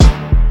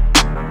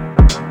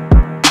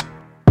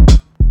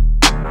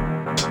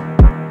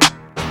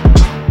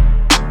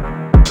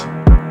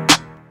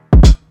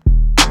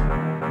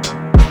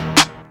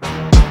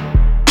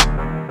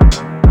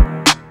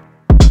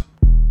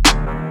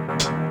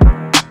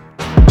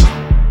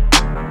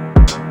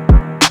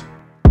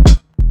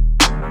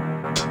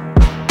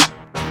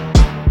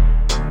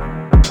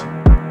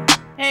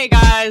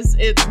guys,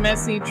 it's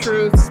Messy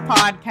Truths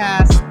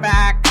podcast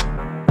back.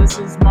 This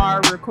is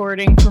Mar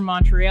recording from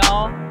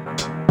Montreal.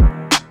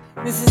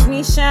 This is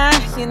Nisha,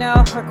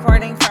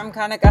 recording from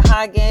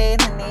Kanakahage,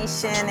 the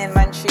nation in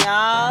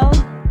Montreal.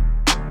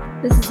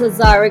 This is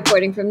Azar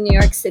recording from New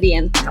York City,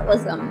 and that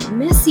was a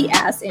messy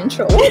ass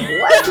intro. What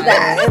was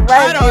that?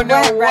 I don't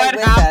know what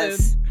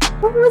happened.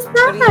 What was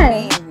that?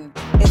 What do you mean?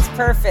 It's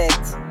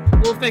perfect.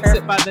 We'll fix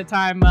it by the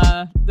time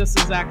this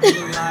is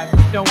actually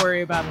live. Don't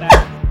worry about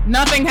that.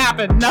 Nothing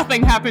happened.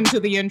 Nothing happened to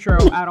the intro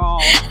at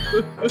all.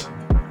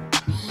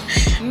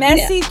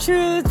 Messy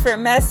truth for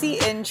messy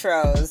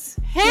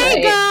intros.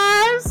 Hey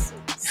guys!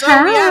 So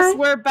yes,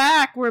 we're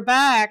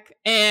back.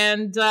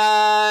 And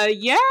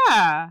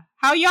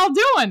how y'all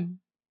doing?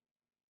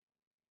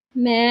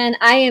 Man,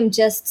 I am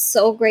just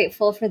so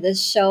grateful for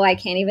this show. I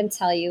can't even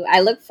tell you.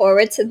 I look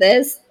forward to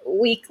this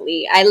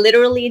weekly. I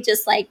literally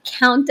just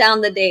count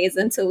down the days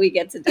until we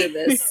get to do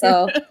this.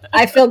 So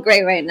I feel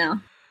great right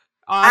now.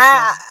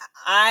 Awesome.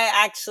 I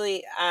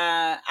actually,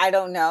 I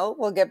don't know.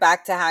 We'll get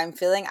back to how I'm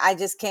feeling. I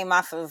just came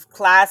off of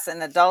class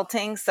and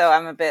adulting, so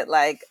I'm a bit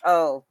like,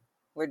 oh,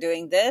 we're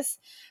doing this.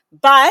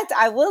 But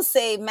I will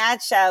say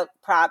mad shout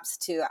props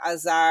to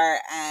Azar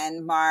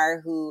and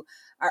Mar, who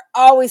are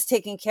always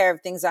taking care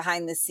of things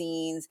behind the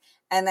scenes.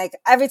 And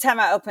every time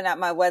I open up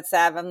my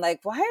WhatsApp, I'm like,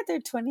 why are there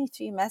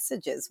 23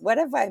 messages? What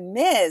have I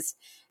missed?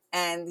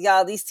 And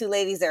y'all, these two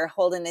ladies are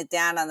holding it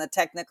down on the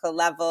technical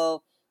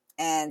level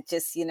and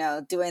just,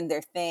 doing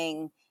their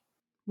thing.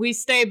 We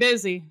stay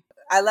busy.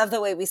 I love the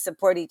way we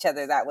support each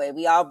other that way.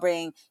 We all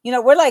bring,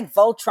 we're like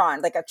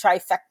Voltron, like a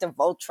trifecta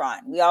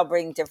Voltron. We all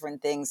bring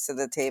different things to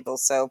the table.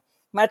 So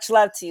much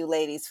love to you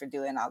ladies for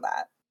doing all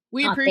that.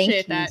 We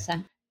appreciate that.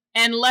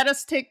 And let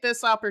us take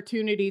this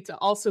opportunity to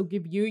also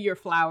give you your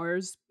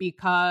flowers,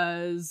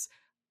 because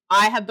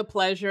I had the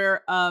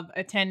pleasure of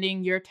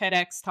attending your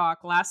TEDx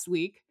talk last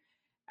week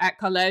at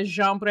Collège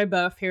Jean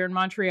Brébeuf here in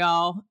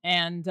Montreal.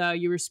 And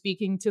you were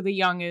speaking to the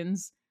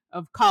youngins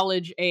of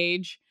college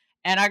age.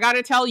 And I got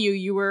to tell you,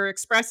 you were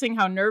expressing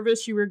how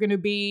nervous you were going to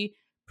be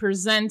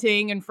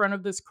presenting in front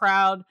of this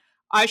crowd.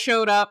 I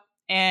showed up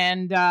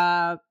and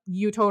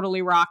you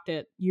totally rocked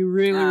it. You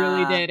really,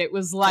 really did. It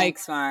was like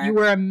you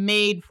were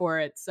made for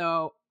it.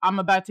 So I'm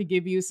about to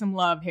give you some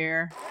love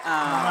here.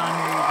 Hold on,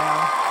 here you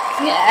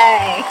go.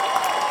 Yay.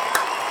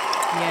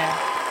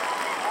 Yeah.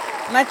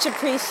 Much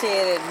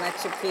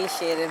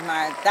appreciated,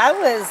 Mark.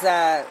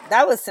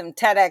 That was some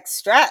TEDx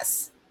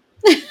stress.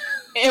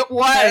 It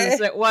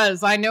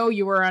was. I know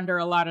you were under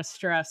a lot of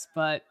stress,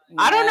 but yeah.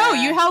 I don't know.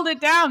 You held it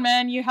down,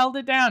 man. You held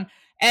it down.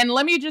 And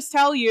let me just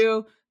tell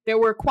you, there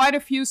were quite a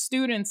few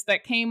students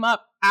that came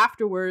up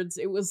afterwards.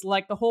 It was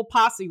like the whole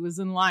posse was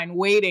in line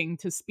waiting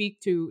to speak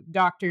to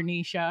Dr.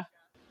 Nisha.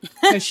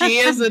 Because she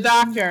is a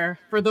doctor.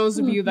 For those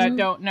of you that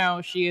don't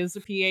know, she is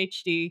a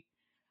PhD.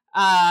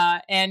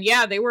 And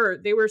yeah, they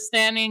were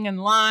standing in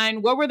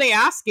line. What were they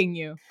asking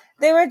you?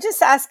 They were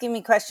just asking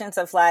me questions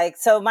of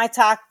so my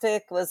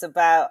topic was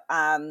about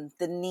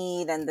the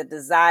need and the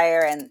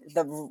desire and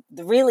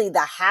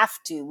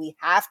we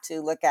have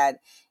to look at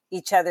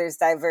each other's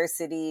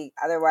diversity.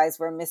 Otherwise,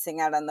 we're missing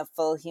out on the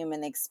full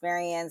human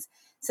experience.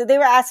 So they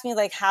were asking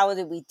me how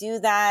did we do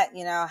that?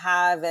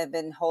 How have I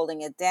been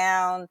holding it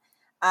down?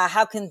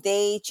 How can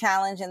they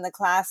challenge in the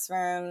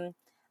classroom?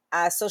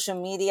 Social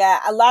media.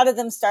 A lot of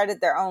them started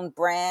their own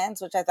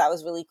brands, which I thought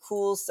was really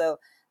cool. So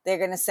they're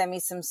going to send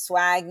me some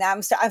swag. Now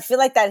I feel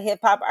like that hip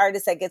hop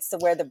artist that gets to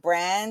wear the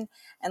brand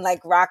and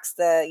rocks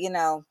the,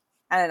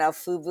 I don't know,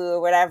 FUBU or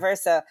whatever.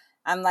 So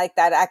I'm like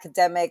that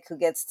academic who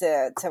gets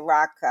to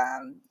rock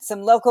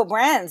some local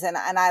brands. And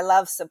I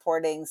love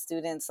supporting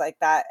students like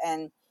that.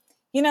 And,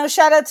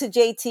 shout out to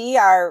JT,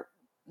 our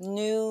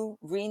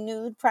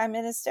renewed prime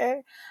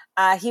minister.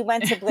 He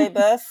went to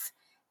Brébeuf.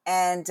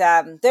 And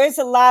there's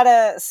a lot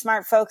of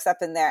smart folks up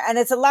in there, and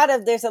there's a lot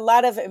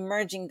of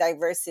emerging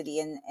diversity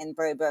in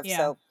Brébeuf. Yeah.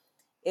 So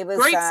it was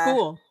great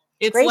school.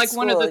 It's great school,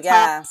 one of the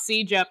top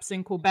CEGEPs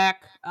in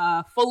Quebec,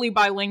 fully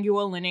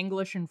bilingual in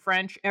English and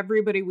French.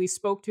 Everybody we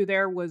spoke to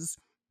there was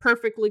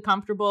perfectly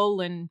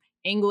comfortable in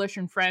English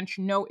and French,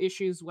 no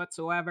issues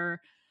whatsoever.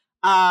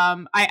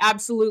 I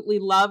absolutely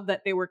love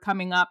that they were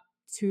coming up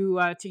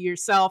to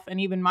yourself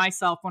and even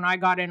myself when I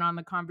got in on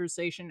the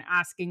conversation,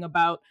 asking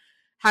about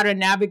how to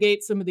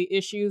navigate some of the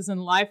issues in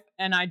life.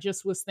 And I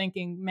just was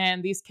thinking,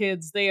 man, these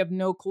kids, they have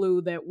no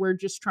clue that we're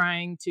just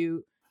trying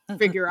to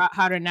figure out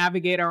how to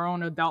navigate our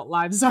own adult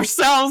lives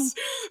ourselves.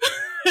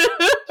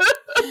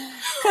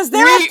 Because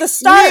they're at the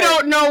start. We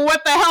don't know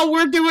what the hell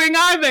we're doing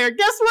either.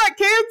 Guess what,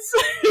 kids?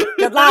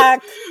 Good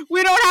luck.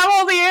 We don't have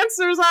all the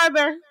answers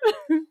either.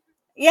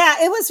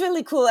 Yeah, it was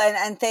really cool.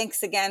 And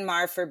thanks again,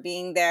 Mar, for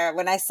being there.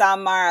 When I saw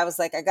Mar, I was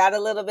like, I got a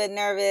little bit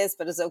nervous,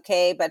 but it was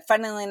okay. But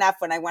funnily enough,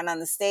 when I went on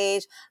the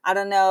stage, I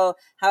don't know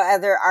how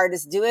other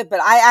artists do it, but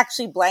I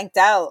actually blanked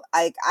out.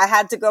 I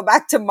had to go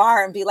back to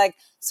Mar and be like,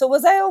 so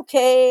was I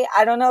okay?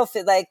 I don't know if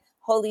it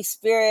Holy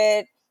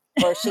Spirit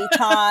or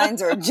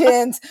shaitans or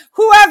jinns,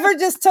 whoever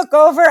just took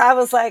over. I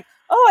was like,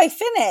 oh, I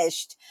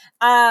finished.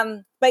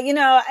 But you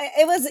know,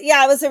 it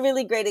was a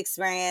really great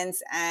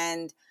experience.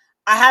 And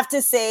I have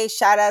to say,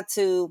 shout out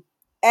to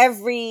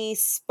every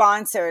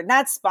sponsor,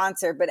 not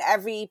sponsor, but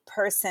every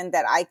person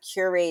that I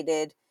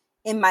curated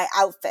in my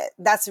outfit.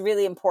 That's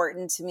really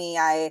important to me.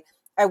 I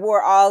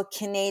wore all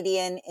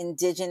Canadian,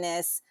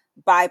 Indigenous,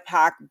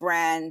 BIPOC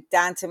brand,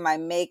 down to my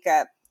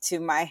makeup, to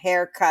my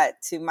haircut,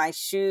 to my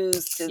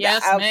shoes, to the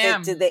outfit,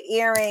 ma'am. to the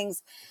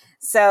earrings.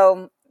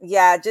 So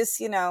yeah, just,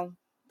 you know,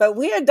 but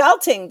we're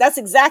adulting. That's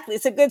exactly,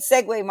 it's a good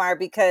segue, Mar,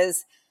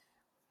 because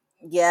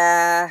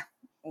I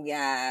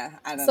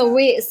don't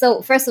know.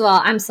 So first of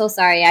all, I'm so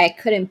sorry I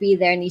couldn't be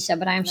there, Nisha,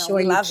 but I'm sure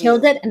you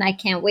killed it, and I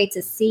can't wait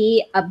to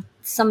see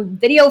some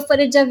video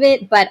footage of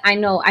it. But I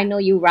know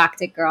you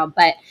rocked it, girl.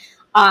 But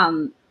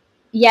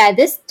yeah,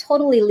 this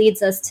totally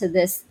leads us to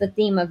the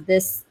theme of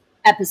this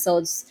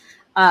episode,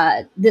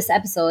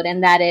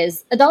 and that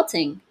is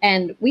adulting.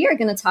 And we are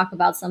going to talk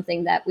about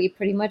something that we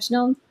pretty much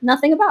know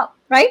nothing about,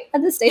 right?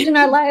 At this stage in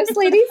our lives,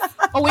 ladies.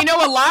 Oh, we know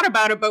a lot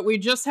about it, but we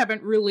just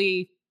haven't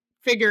really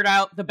figured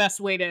out the best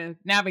way to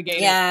navigate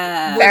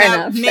it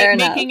without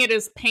making it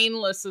as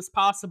painless as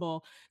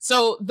possible.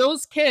 So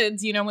those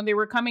kids, you know, when they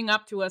were coming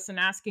up to us and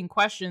asking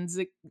questions,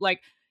 it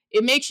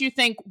makes you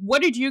think,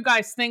 what did you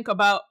guys think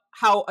about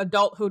how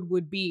adulthood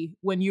would be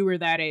when you were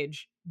that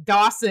age?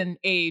 Dawson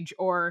age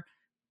or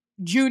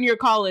junior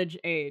college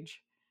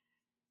age?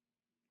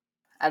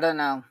 I don't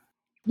know.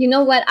 You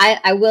know what?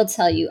 I will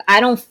tell you, I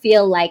don't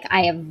feel like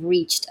I have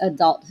reached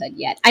adulthood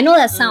yet. I know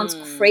that sounds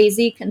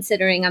crazy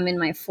considering I'm in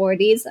my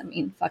 40s. I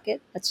mean, fuck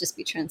it. Let's just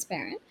be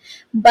transparent.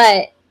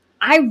 But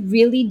I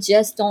really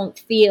just don't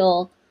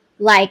feel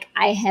like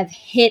I have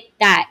hit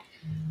that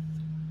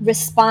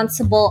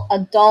responsible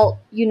adult,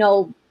 you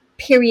know,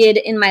 period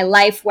in my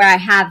life where I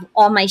have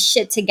all my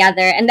shit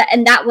together. And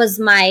that was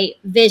my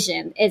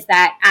vision, is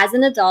that as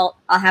an adult,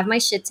 I'll have my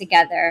shit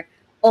together,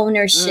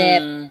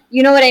 ownership.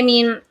 You know what I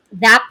mean?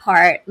 That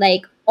part,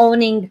 like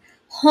owning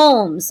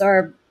homes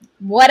or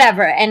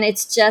whatever. And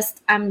it's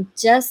just, I'm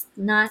just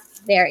not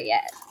there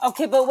yet.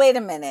 Okay, but wait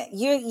a minute.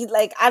 You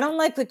like, I don't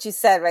like what you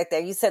said right there.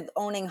 You said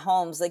owning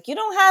homes. Like, you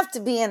don't have to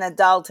be an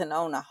adult and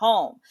own a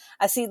home.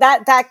 I see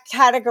that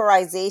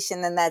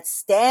categorization and that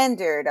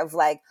standard of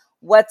like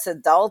what's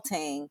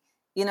adulting.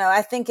 You know,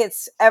 I think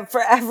it's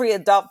for every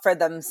adult for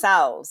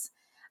themselves.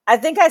 I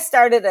think I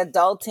started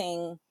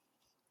adulting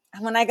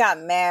when I got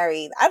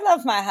married. I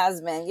love my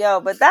husband,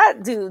 but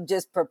that dude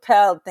just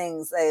propelled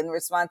things and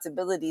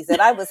responsibilities that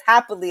I was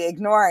happily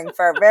ignoring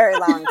for a very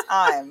long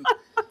time.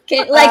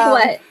 Okay,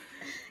 what?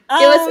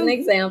 Give us an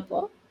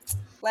example.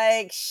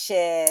 Like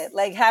shit,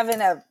 like having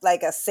a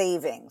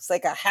savings,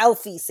 like a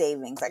healthy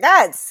savings. Like I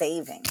had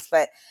savings,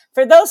 but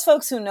for those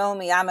folks who know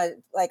me, I'm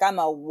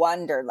a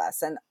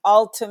wanderlust, an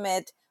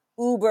ultimate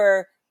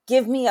Uber.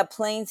 Give me a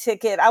plane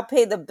ticket. I'll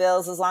pay the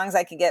bills as long as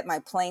I can get my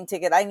plane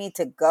ticket. I need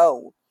to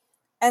go.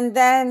 And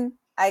then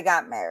I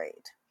got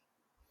married.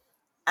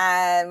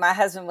 And my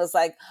husband was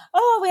like,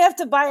 oh, we have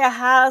to buy a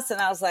house.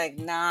 And I was like,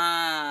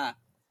 nah.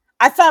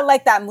 I felt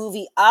like that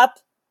movie Up,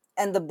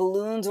 and the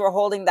balloons were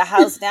holding the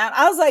house down.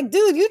 I was like,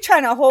 dude, you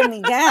trying to hold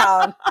me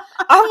down.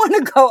 I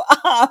want to go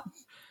up.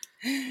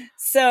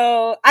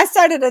 So I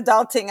started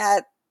adulting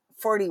at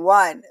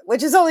 41,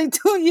 which is only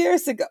 2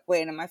 years ago.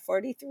 Wait, am I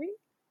 43?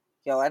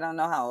 I don't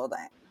know how old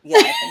I am. Yeah,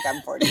 I think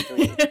I'm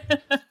 43.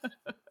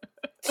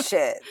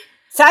 Shit.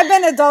 So I've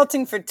been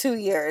adulting for 2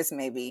 years,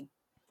 maybe.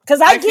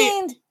 Because I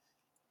gained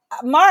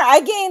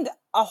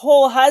a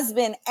whole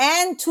husband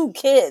and 2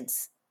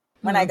 kids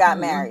when I got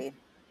married.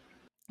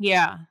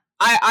 Yeah.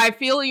 I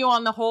feel you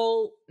on the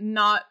whole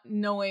not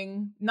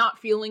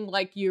feeling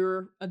like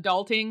you're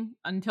adulting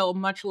until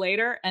much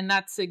later. And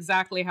that's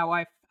exactly how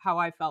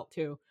I felt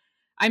too.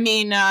 I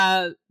mean,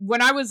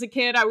 when I was a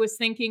kid, I was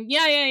thinking,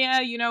 yeah.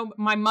 You know,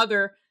 my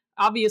mother,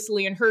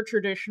 obviously in her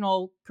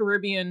traditional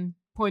Caribbean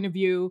point of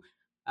view,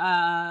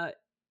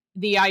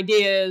 the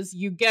idea is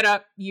you get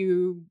up,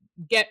 you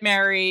get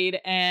married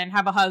and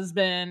have a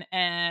husband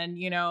and,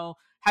 you know,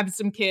 have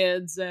some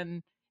kids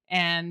and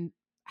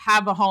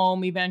have a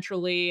home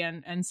eventually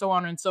and so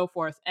on and so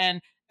forth.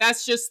 And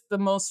that's just the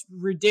most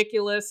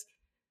ridiculous,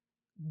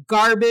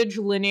 garbage,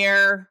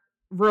 linear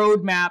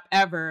roadmap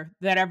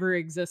that ever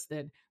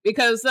existed,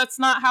 because that's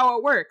not how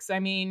it works. I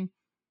mean,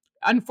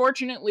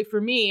 unfortunately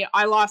for me,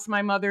 I lost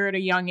my mother at a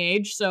young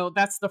age. So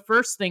that's the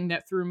first thing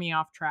that threw me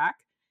off track.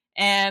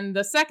 And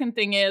the second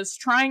thing is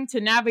trying to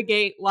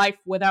navigate life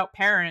without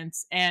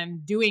parents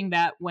and doing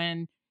that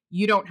when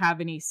you don't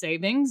have any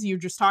savings. You're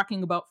just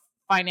talking about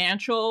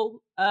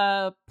financial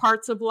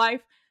parts of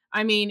life.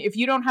 I mean, if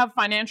you don't have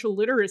financial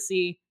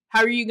literacy,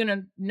 how are you going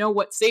to know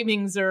what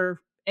savings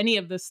or any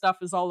of this stuff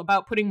is all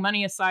about? Putting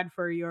money aside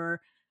for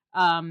your,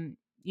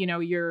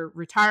 your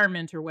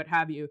retirement or what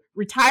have you.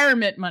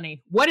 Retirement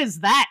money. What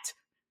is that?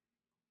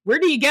 Where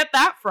do you get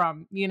that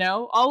from? You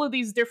know, all of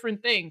these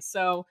different things.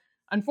 So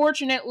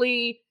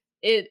unfortunately,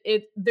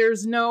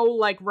 there's no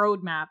like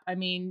roadmap. I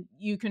mean,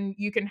 you can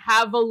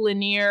have a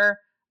linear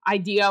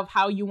idea of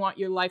how you want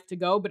your life to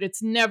go, but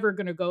it's never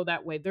going to go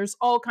that way. There's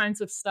all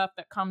kinds of stuff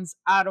that comes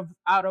out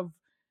of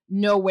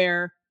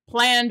nowhere,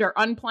 planned or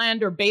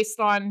unplanned, or based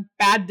on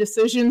bad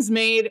decisions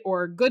made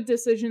or good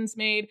decisions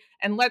made.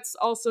 And let's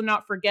also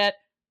not forget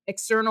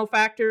external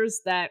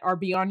factors that are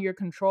beyond your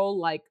control,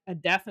 like a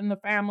death in the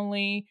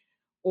family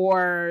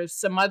or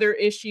some other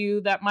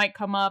issue that might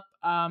come up.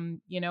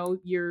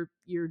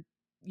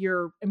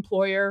 Your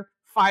employer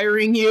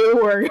firing you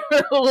or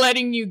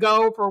letting you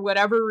go for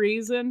whatever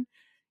reason.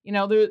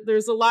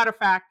 There's a lot of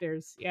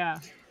factors. Yeah.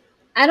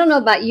 I don't know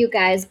about you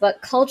guys,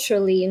 but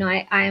culturally,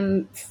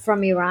 I'm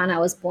from Iran. I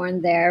was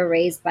born there,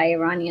 raised by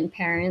Iranian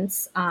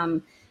parents,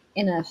 in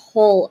a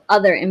whole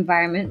other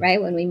environment,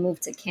 right? When we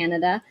moved to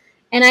Canada.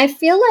 And I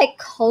feel like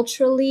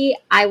culturally,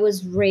 I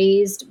was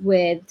raised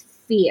with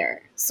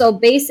fear. So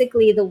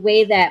basically, the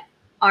way that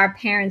our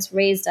parents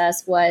raised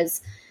us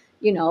was,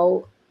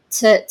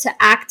 to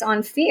act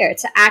on fear,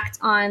 to act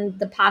on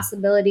the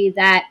possibility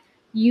that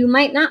you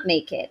might not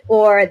make it,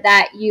 or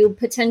that you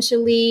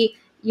potentially,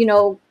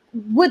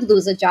 would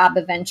lose a job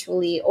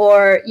eventually,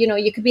 or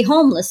you could be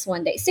homeless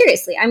one day.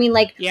 Seriously, I mean,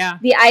 like, yeah,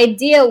 the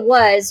idea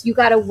was you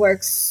got to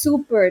work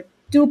super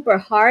duper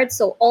hard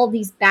so all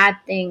these bad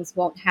things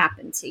won't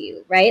happen to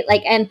you, right?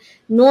 Like, and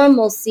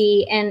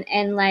normalcy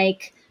and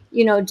like,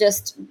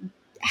 just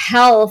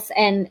health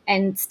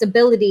and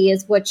stability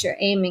is what you're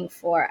aiming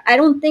for. I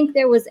don't think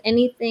there was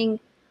anything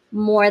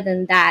more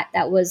than that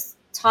was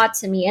taught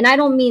to me. And I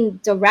don't mean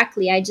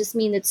directly, I just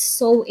mean it's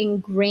so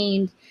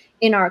ingrained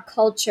in our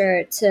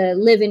culture to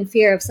live in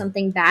fear of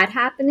something bad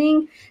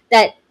happening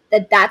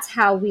that's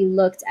how we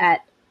looked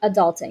at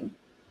adulting.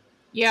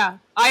 Yeah,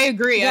 I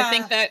agree. Yeah. I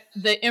think that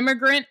the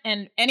immigrant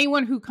and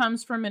anyone who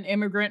comes from an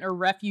immigrant or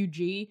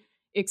refugee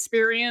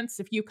experience,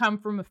 if you come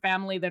from a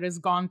family that has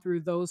gone through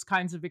those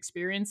kinds of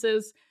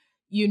experiences,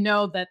 you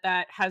know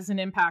that has an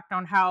impact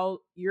on how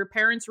your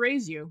parents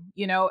raise you,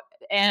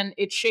 and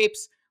it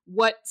shapes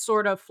what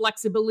sort of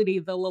flexibility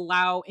they'll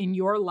allow in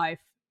your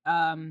life,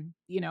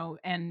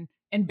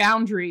 and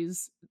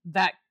boundaries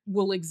that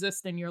will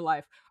exist in your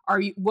life.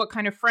 What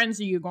kind of friends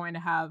are you going to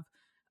have?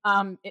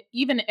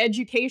 Even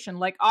education,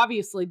 like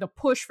obviously the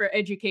push for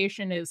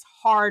education is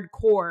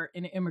hardcore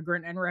in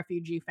immigrant and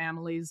refugee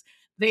families.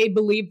 They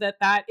believe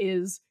that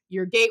is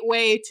your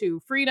gateway to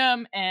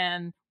freedom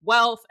and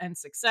wealth and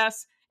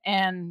success.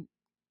 And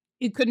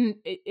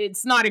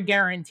it's not a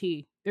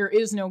guarantee. There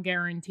is no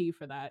guarantee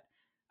for that.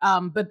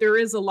 But there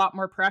is a lot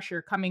more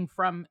pressure coming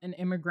from an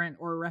immigrant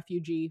or a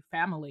refugee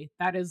family.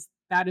 That is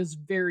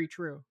very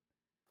true.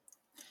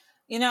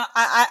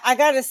 I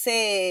gotta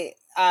say,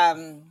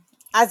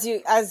 as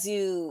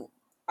you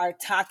are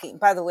talking,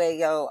 by the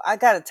way, I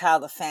gotta tell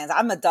the fans,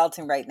 I'm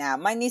adulting right now.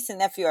 My niece and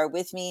nephew are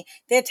with me.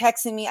 They're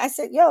texting me. I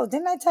said,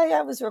 didn't I tell you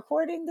I was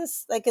recording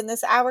this like in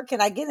this hour?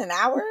 Can I get an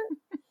hour?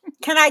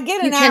 Can I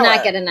get an hour? You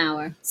cannot get an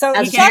hour. So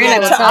as shout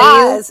out to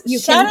Oz.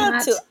 Shout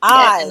out to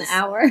Oz. An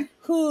hour.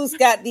 Who's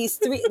got these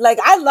three? Like,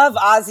 I love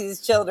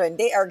Ozzy's children.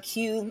 They are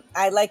cute.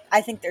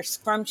 I think they're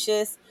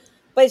scrumptious.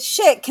 But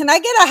shit, can I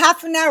get a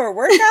half an hour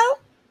workout?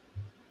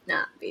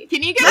 Nah,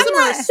 can you get some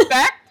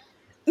respect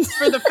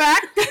for the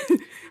fact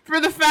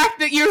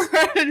that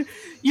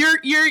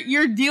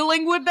you're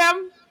dealing with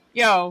them?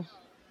 Yo,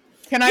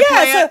 can I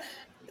play it?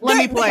 Let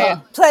me play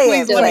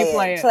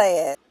it. Play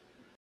it.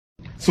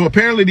 So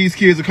apparently these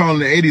kids are calling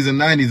the 80s and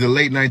 90s the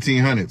late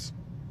 1900s.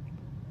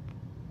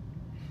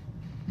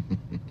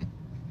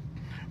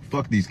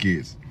 Fuck these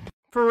kids.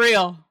 For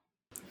real.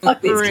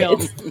 Fuck these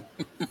kids.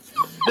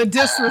 The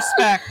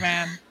disrespect,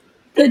 man.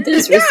 The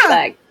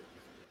disrespect.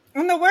 Yeah.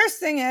 And the worst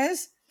thing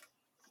is,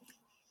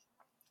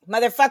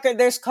 motherfucker,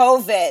 there's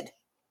COVID.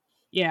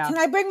 Yeah. Can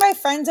I bring my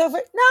friends over?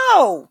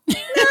 No.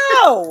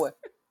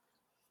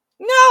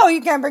 No,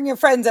 you can't bring your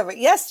friends over.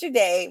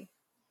 Yesterday,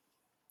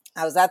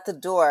 I was at the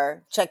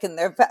door checking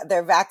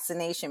their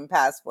vaccination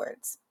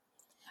passports.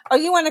 Oh,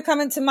 you want to come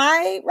into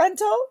my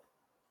rental?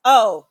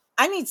 Oh,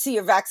 I need to see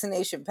your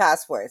vaccination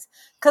passports,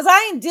 because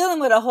I ain't dealing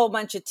with a whole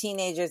bunch of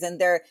teenagers and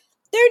they're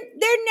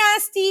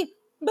nasty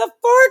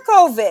before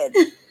COVID.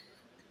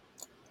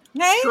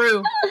 Okay?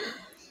 True.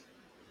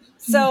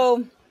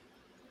 So,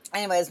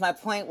 anyways, my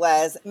point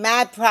was,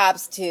 mad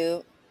props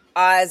to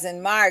Oz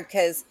and Mark,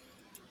 because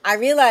I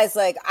realized,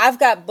 like, I've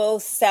got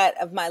both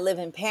set of my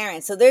living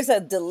parents. So there's a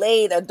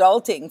delayed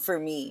adulting for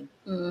me,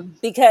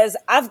 because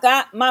I've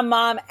got my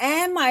mom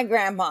and my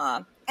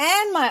grandma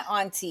and my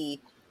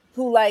auntie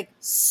who, like,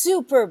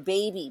 super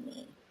baby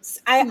me.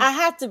 I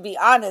have to be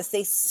honest,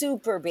 they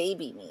super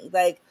baby me.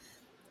 Like,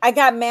 I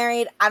got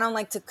married. I don't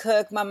like to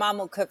cook. My mom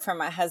will cook for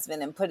my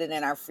husband and put it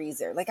in our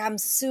freezer. Like, I'm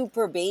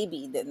super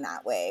babied in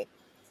that way.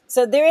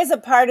 So there is a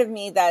part of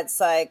me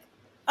that's like,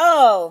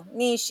 oh,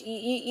 Nish,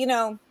 you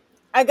know,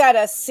 I got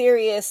a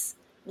serious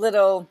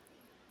little,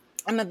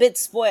 I'm a bit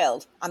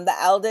spoiled. I'm the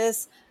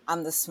eldest.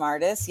 I'm the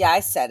smartest. Yeah,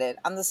 I said it.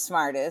 I'm the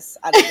smartest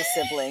out of the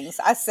siblings.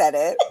 I said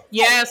it.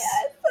 Yes.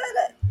 Yeah,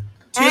 I said it.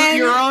 Toot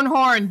your own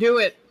horn. Do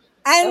it.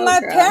 And my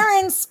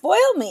parents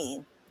spoil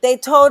me. They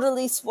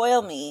totally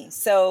spoil me.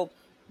 So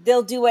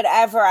they'll do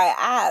whatever I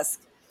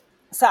ask.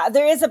 So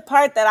there is a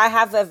part that I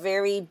have a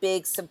very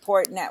big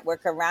support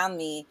network around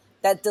me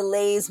that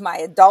delays my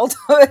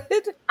adulthood.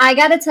 I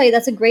gotta tell you,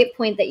 that's a great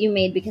point that you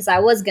made, because I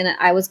was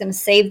gonna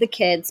save the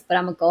kids, but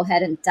I'm gonna go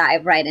ahead and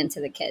dive right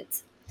into the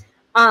kids.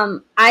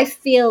 I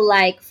feel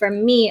like for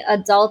me,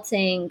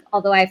 adulting,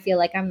 although I feel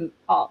like I'm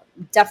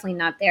definitely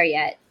not there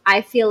yet,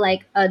 I feel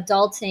like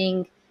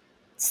adulting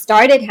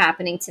started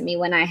happening to me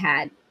when I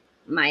had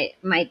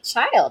my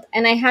child,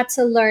 and I had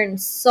to learn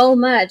so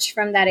much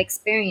from that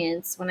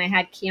experience when I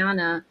had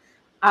Kiana,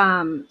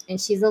 and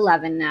she's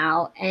 11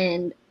 now,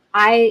 and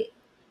I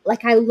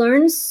I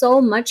learned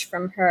so much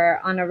from her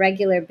on a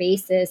regular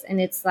basis, and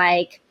it's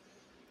like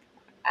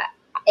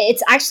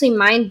it's actually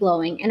mind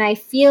blowing. And I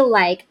feel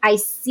like I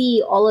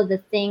see all of the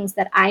things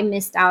that I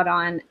missed out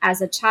on as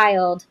a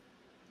child.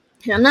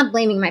 And I'm not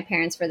blaming my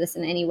parents for this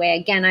in any way.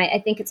 Again, I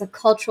think it's a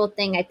cultural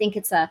thing. I think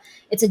it's a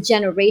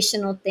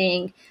generational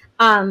thing.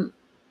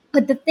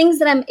 But the things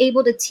that I'm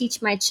able to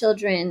teach my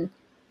children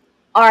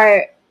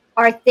are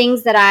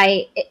things that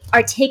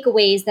are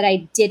takeaways that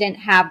I didn't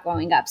have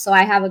growing up. So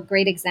I have a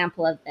great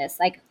example of this.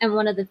 And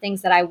one of the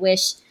things that I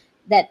wish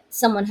that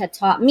someone had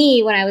taught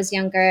me when I was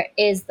younger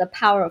is the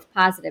power of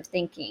positive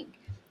thinking.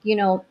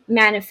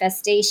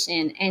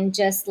 Manifestation, and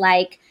just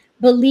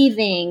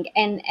believing,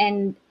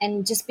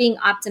 and just being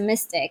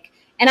optimistic.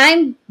 And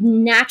I'm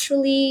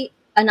naturally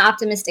an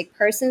optimistic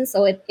person,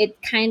 so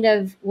it kind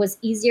of was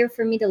easier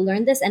for me to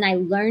learn this, and I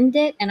learned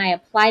it and I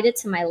applied it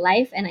to my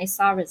life and I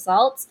saw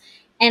results.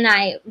 And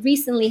I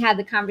recently had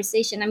the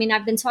conversation. I mean,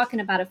 I've been talking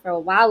about it for a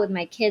while with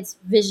my kids,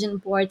 vision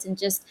boards, and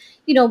just,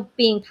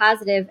 being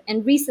positive.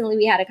 And recently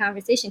we had a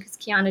conversation because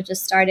Kiana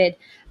just started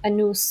a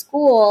new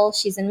school.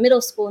 She's in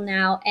middle school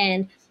now.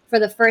 And for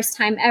the first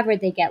time ever,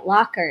 they get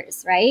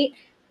lockers, right?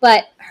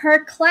 But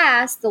her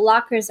class, the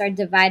lockers are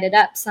divided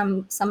up.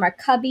 Some are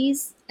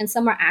cubbies and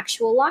some are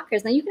actual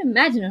lockers. Now you can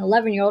imagine an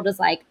 11-year-old is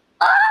like,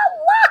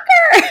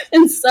 locker.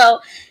 And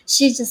so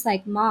she's just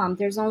like, Mom,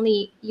 there's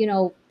only,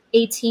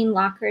 18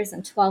 lockers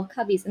and 12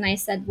 cubbies. And I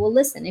said, well,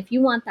 listen, if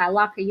you want that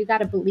locker, you got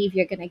to believe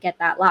you're going to get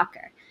that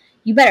locker.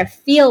 You better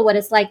feel what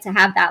it's like to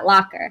have that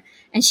locker.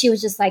 And she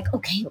was just like,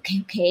 okay.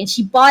 And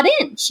she bought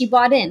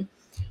in.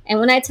 And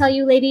when I tell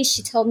you, ladies,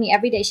 she told me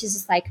every day, she's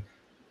just like,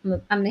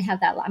 I'm going to have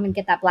that. I'm going to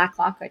get that black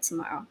locker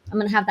tomorrow. I'm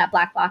going to have that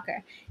black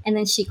locker. And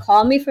then she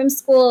called me from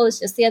school. It was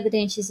just the other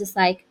day. And she's just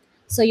like,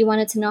 so you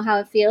wanted to know how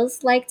it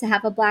feels like to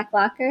have a black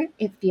locker?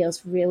 It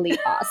feels really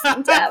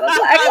awesome to have a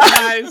black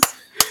locker. Nice.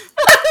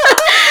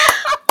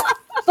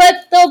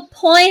 But the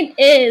point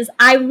is,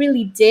 I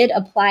really did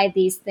apply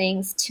these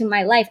things to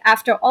my life.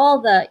 After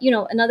all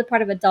another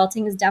part of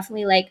adulting is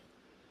definitely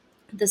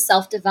the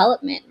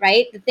self-development,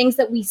 right? The things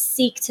that we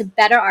seek to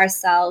better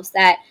ourselves,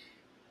 that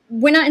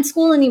we're not in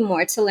school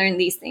anymore to learn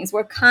these things.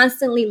 We're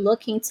constantly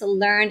looking to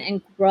learn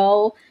and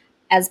grow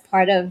as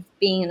part of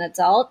being an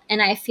adult.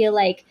 And I feel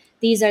like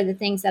these are the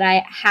things that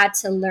I had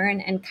to learn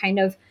and kind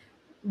of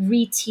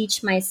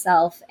reteach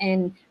myself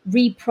and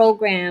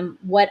reprogram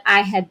what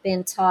I had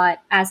been taught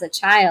as a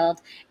child.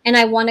 And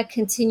I want to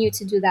continue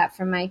to do that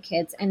for my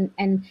kids,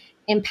 and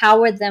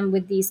empower them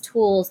with these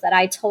tools that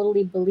I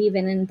totally believe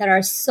in and that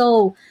are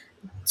so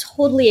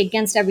totally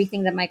against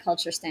everything that my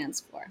culture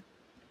stands for.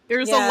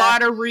 There's a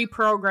lot of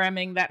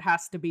reprogramming that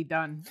has to be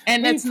done.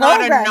 And it's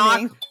not a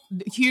knock,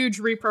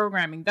 huge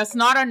reprogramming. That's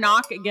not a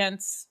knock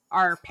against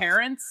our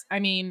parents. I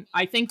mean,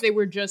 I think they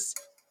were just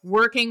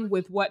working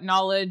with what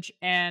knowledge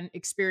and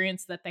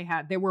experience that they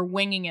had. They were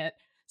winging it.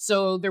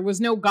 So there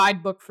was no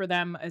guidebook for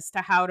them as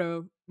to how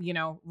to,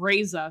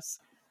 raise us.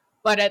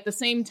 But at the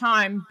same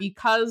time,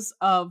 because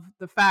of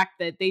the fact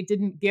that they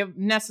didn't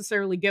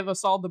necessarily give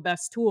us all the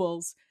best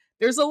tools,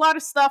 there's a lot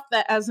of stuff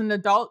that as an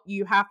adult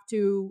you have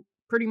to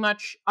pretty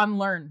much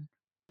unlearn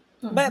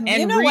but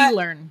and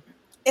relearn.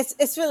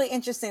 It's really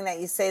interesting that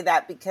you say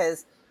that,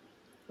 because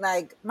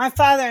my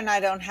father and I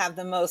don't have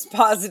the most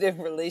positive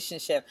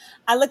relationship.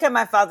 I look at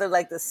my father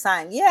like the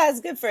sun. Yeah, it's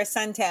good for a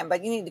suntan,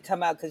 but you need to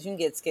come out because you can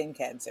get skin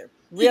cancer.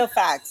 Real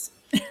facts.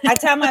 I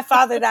tell my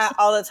father that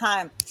all the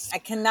time. I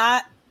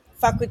cannot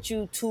fuck with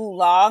you too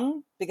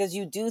long because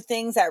you do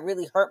things that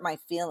really hurt my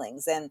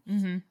feelings.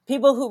 And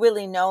people who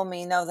really know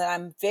me know that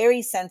I'm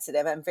very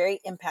sensitive. I'm very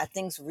empath.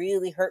 Things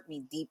really hurt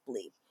me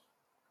deeply.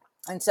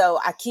 And so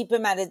I keep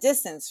him at a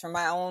distance for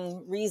my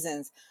own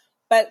reasons.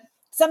 But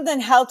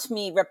something helped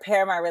me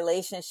repair my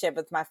relationship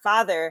with my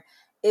father.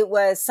 It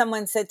was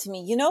someone said to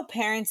me,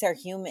 parents are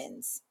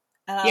humans.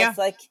 And I was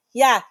like,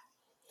 yeah.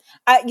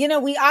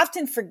 We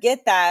often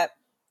forget that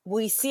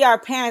we see our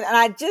parents. And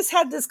I just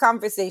had this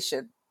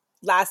conversation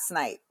last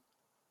night.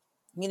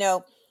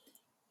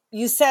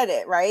 You said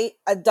it, right?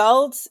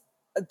 Adults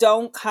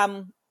don't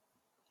come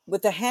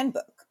with a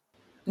handbook.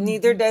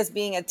 Neither does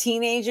being a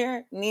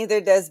teenager. Neither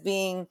does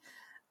being,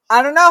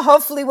 I don't know,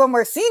 hopefully when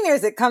we're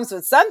seniors, it comes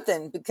with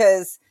something,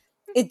 because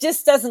it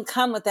just doesn't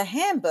come with a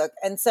handbook.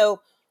 And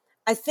so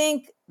I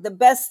think the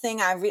best thing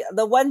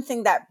the one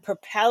thing that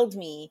propelled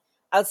me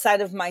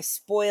outside of my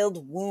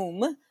spoiled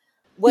womb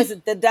was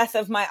the death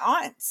of my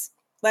aunts.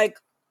 I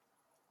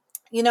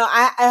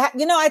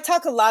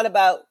talk a lot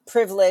about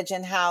privilege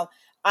and how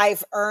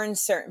I've earned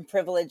certain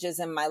privileges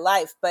in my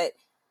life. But,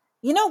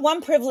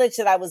 one privilege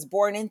that I was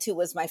born into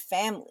was my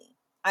family.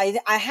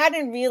 I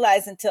hadn't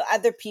realized until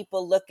other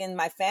people look in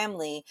my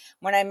family.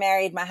 When I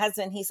married my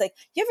husband, he's like,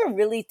 you have a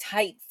really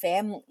tight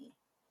family.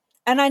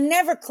 And I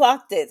never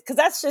clocked it because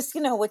that's just,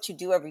 what you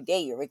do every day.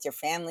 You're with your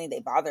family, they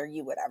bother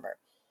you, whatever.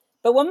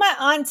 But when my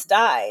aunts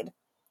died,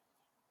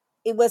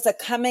 it was a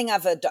coming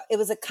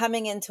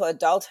into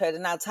adulthood.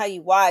 And I'll tell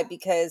you why,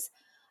 because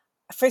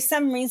for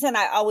some reason,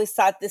 I always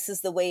thought this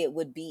is the way it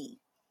would be.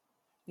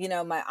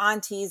 My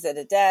aunties,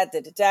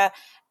 da-da-da.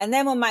 And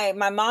then when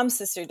my mom's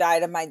sister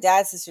died and my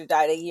dad's sister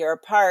died a year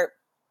apart,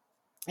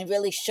 it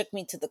really shook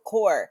me to the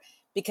core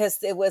because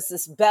there was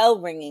this bell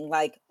ringing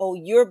like, oh,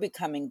 you're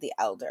becoming the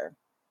elder.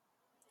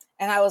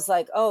 And I was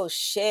like, oh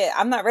shit,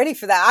 I'm not ready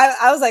for that.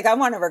 I was like, I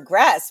want to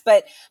regress.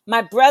 But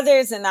my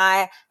brothers and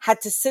I had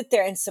to sit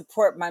there and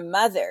support my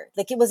mother.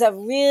 Like it was a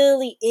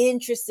really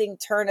interesting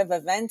turn of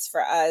events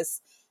for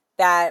us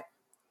that,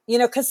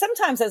 because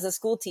sometimes as a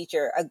school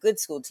teacher, a good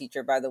school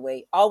teacher, by the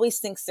way, always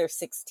thinks they're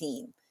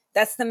 16.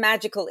 That's the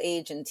magical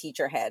age in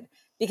teacher head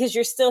because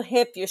you're still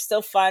hip, you're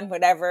still fun,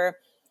 whatever.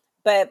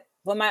 But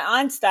when my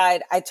aunts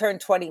died, I turned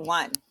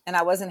 21 and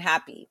I wasn't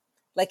happy.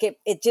 Like it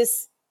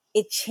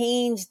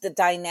changed the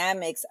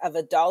dynamics of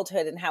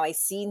adulthood and how I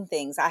seen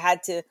things. I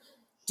had to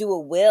do a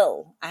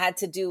will. I had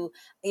to do,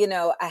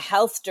 a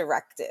health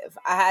directive.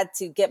 I had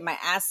to get my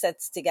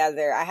assets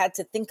together. I had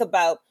to think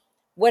about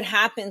what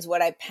happens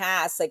when I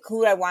pass, like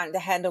who I wanted to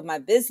handle my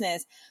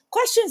business.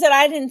 Questions that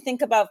I didn't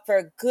think about for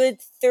a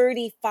good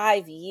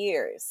 35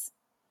 years.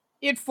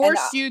 It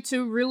forced you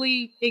to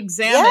really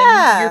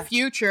examine your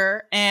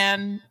future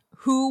and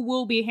who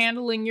will be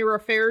handling your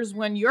affairs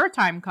when your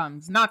time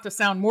comes. Not to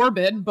sound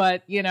morbid,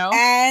 but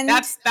and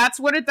that's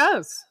what it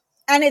does.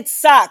 And it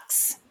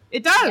sucks.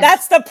 It does.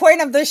 That's the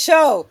point of the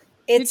show.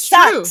 It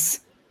sucks.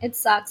 True. It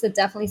sucks. It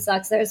definitely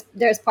sucks.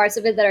 There's parts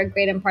of it that are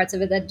great and parts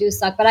of it that do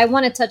suck. But I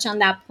want to touch on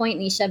that point,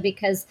 Nisha,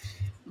 because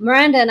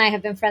Miranda and I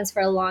have been friends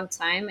for a long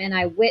time, and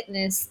I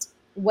witnessed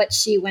what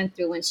she went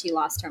through when she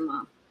lost her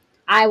mom.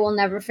 I will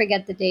never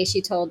forget the day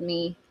she told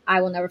me.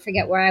 I will never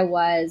forget where I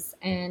was.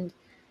 And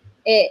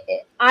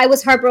I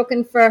was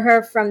heartbroken for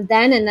her from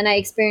then, and then I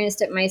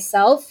experienced it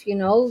myself,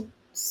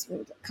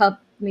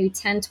 maybe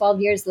 10, 12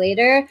 years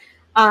later.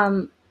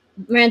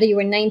 Miranda, you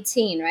were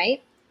 19,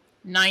 right?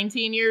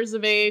 19 years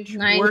of age,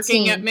 19.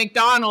 Working at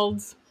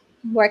McDonald's,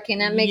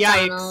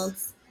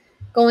 Yikes.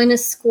 Going to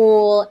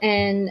school.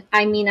 And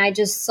I mean, I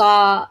just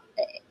saw,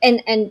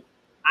 and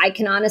I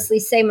can honestly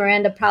say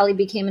Miranda probably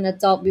became an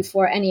adult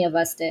before any of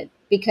us did,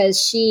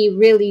 because she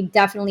really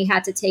definitely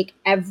had to take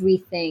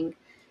everything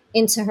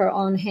into her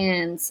own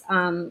hands,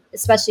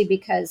 especially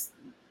because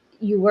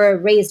you were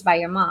raised by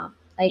your mom.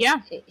 Like,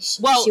 yeah.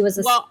 She was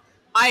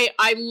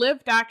I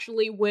lived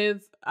actually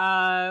with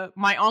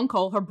my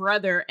uncle, her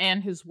brother,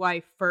 and his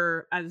wife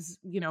for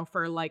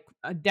like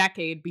a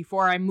decade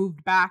before I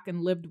moved back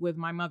and lived with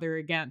my mother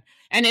again.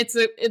 And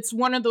it's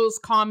one of those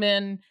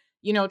common,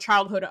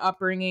 childhood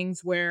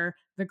upbringings where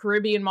the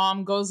Caribbean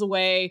mom goes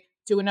away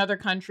to another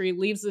country,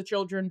 leaves the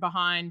children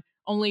behind.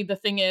 Only the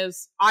thing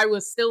is, I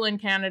was still in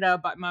Canada,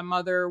 but my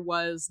mother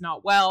was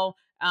not well.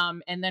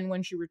 And then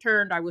when she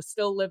returned, I was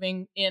still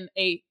living in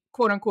a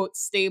quote unquote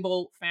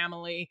stable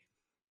family,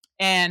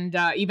 and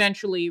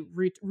eventually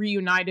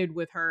reunited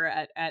with her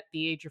at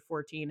the age of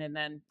 14. And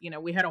then,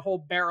 we had a whole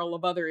barrel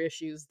of other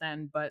issues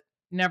then, but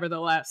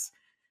nevertheless,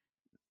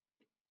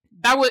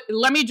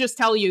 let me just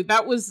tell you,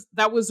 that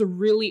was a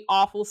really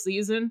awful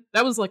season.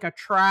 That was like a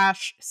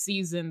trash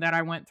season that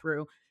I went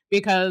through,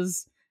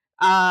 because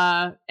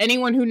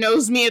anyone who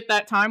knows me at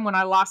that time when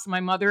I lost my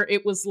mother,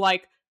 it was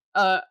like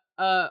a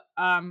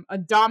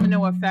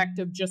domino effect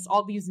of just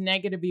all these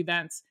negative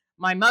events.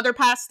 My mother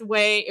passed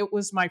away. It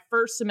was my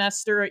first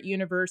semester at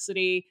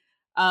university.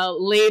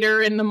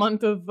 Later in the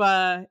month of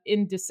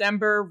in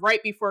December,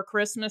 right before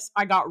Christmas,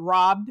 I got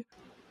robbed.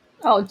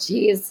 Oh,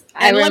 geez.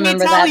 I remember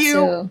that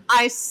too.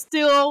 I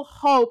still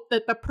hope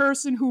that the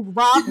person who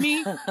robbed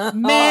me,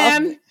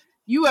 man,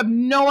 you have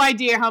no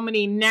idea how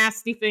many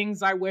nasty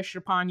things I wish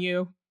upon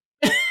you.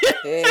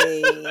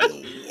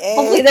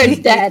 Hopefully they're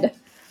dead.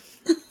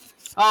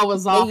 Oh, it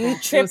was awful. You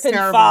trip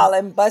and fall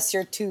and bust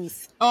your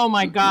tooth. Oh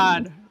my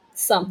God.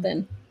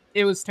 Something.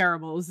 It was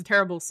terrible. It was a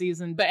terrible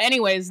season. But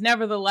anyways,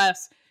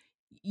 nevertheless,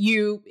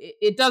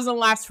 it doesn't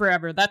last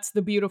forever. That's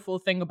the beautiful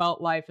thing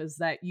about life, is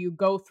that you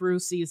go through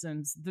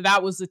seasons.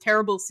 That was a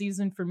terrible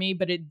season for me,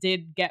 but it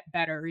did get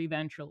better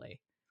eventually.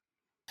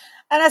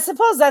 And I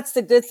suppose that's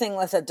the good thing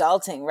with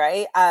adulting,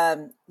 right?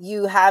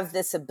 You have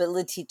this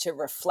ability to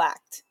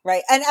reflect,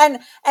 right?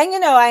 And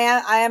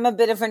I am a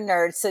bit of a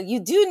nerd, so you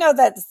do know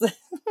that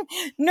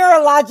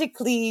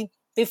neurologically,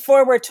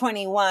 before we're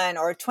 21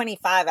 or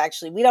 25,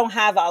 actually, we don't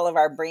have all of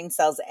our brain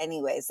cells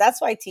anyways. That's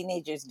why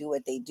teenagers do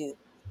what they do.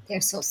 They're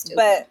so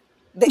stupid.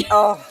 But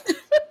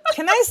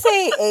can I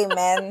say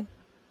amen?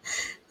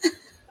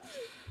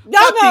 Y'all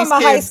know I'm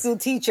a high school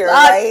teacher,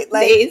 right?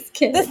 Like the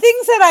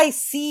things that I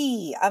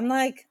see, I'm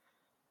like,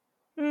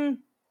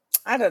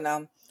 I don't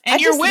know. And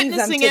you're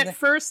witnessing it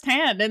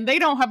firsthand, and they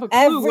don't have a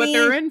clue what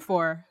they're in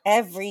for.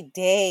 Every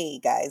day,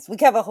 guys. We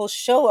have a whole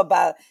show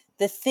about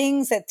the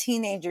things that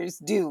teenagers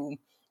do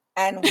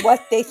and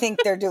what they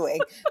think they're doing.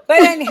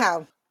 But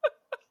anyhow,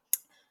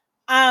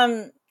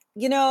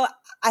 you know,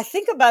 I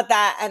think about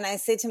that and I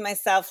say to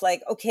myself,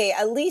 like, okay,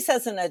 at least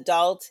as an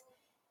adult,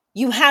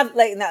 you have,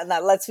 like, now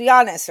let's be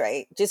honest,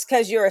 right? Just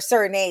because you're a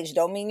certain age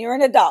don't mean you're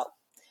an adult.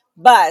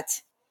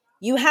 But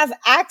you have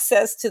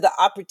access to the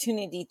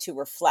opportunity to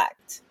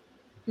reflect.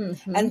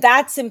 Mm-hmm. And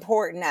that's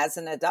important as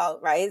an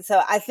adult, right?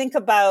 So I think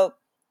about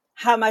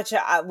how much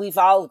we've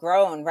all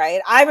grown,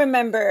 right? I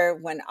remember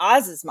when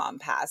Oz's mom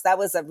passed. That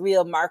was a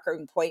real marker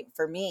point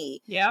for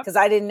me. Yeah. Because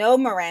I didn't know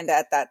Miranda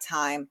at that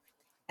time.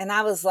 And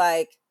I was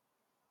like,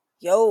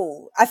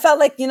 yo, I felt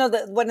like, you know,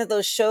 one of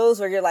those shows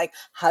where you're like,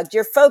 hug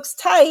your folks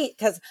tight.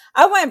 Because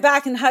I went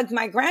back and hugged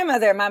my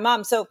grandmother, my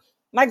mom. So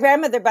my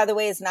grandmother, by the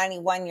way, is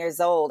 91 years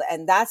old.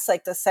 And that's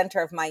like the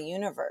center of my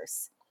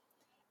universe.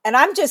 And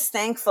I'm just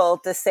thankful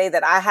to say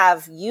that I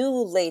have you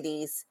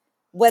ladies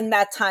when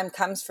that time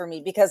comes for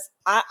me, because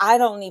I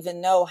don't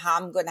even know how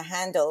I'm going to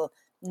handle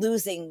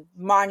losing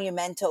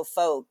monumental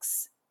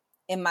folks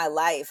in my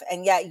life.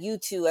 And yet you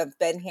two have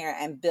been here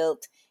and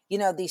built, you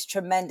know, these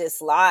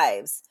tremendous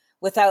lives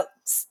without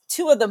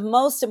two of the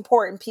most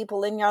important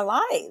people in your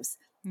lives.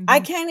 Mm-hmm.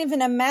 I can't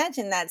even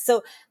imagine that.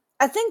 So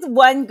I think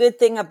one good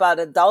thing about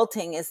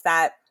adulting is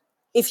that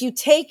if you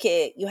take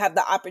it, you have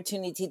the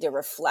opportunity to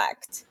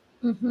reflect.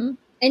 Mm-hmm.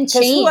 And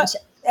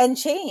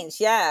change.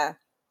 Yeah.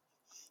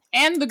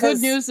 And the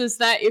good news is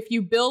that if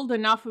you build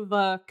enough of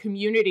a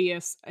community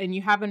and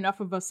you have enough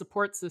of a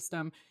support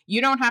system, you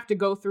don't have to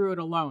go through it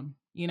alone.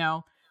 You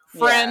know,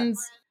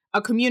 friends,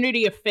 a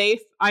community of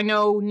faith. I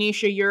know,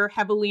 Nisha, you're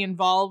heavily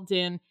involved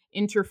in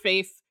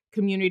interfaith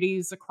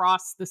communities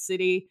across the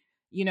city,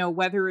 you know,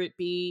 whether it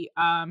be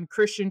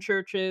Christian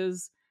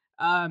churches,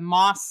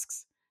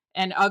 mosques,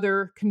 and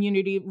other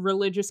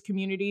religious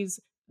communities.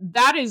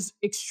 That is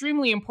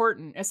extremely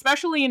important,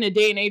 especially in a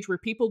day and age where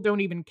people don't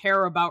even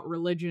care about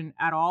religion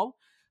at all.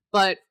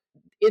 But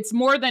it's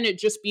more than it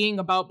just being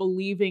about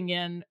believing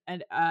in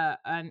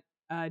a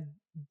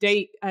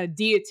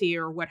deity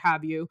or what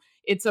have you.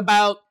 It's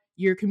about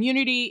your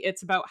community.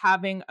 It's about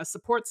having a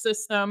support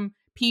system,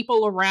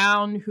 people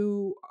around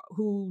who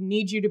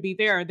need you to be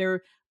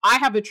there. I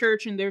have a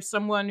church, and there's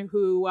someone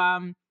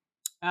whose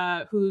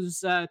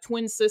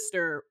twin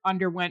sister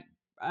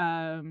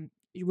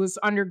was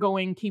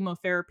undergoing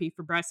chemotherapy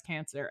for breast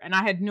cancer. And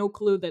I had no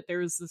clue that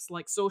there's this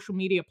like social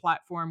media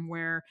platform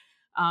where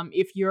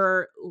if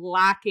you're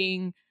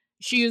lacking,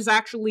 she is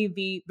actually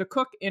the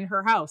cook in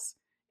her house.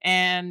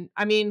 And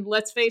I mean,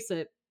 let's face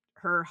it,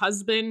 her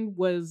husband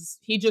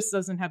he just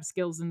doesn't have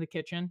skills in the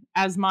kitchen,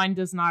 as mine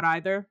does not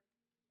either.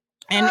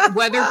 And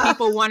whether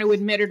people want to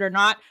admit it or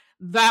not,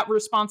 that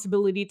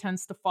responsibility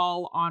tends to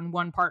fall on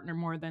one partner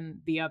more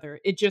than the other.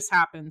 It just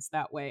happens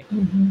that way.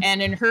 Mm-hmm.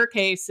 And in her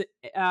case,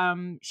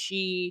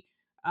 she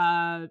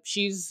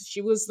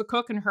was the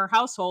cook in her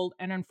household.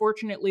 And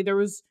unfortunately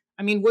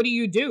what do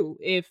you do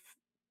if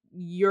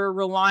you're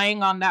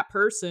relying on that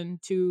person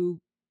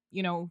to,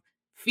 you know,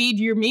 feed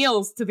your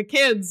meals to the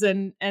kids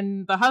and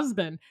the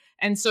husband?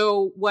 And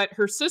so what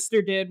her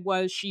sister did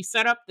was she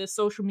set up this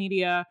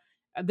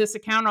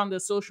account on the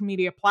social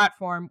media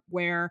platform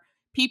where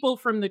people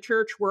from the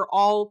church were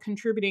all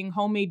contributing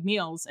homemade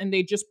meals, and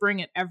they just bring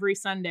it every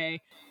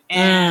Sunday,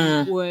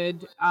 and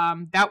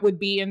that would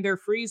be in their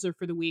freezer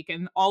for the week.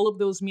 And all of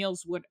those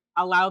meals would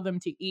allow them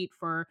to eat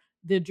for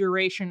the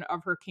duration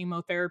of her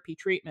chemotherapy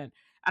treatment.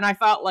 And I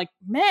thought, like,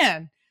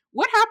 man,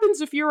 what happens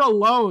if you're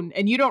alone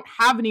and you don't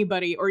have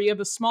anybody, or you have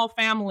a small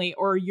family,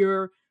 or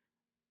you're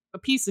a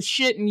piece of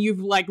shit and you've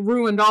like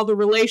ruined all the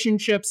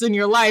relationships in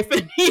your life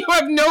and you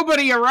have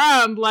nobody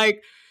around?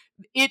 Like,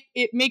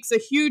 it makes a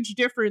huge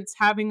difference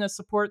having a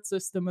support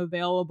system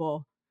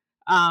available.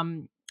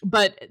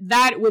 But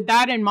with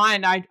that in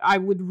mind, I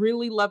would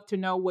really love to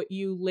know what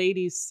you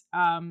ladies,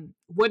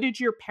 what did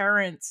your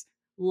parents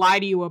lie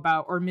to you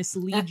about or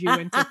mislead you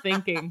into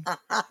thinking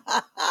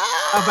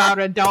about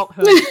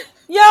adulthood?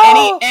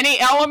 Any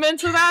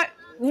elements of that?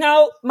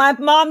 No, my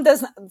mom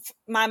doesn't.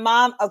 My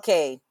mom,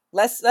 okay,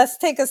 let's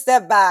take a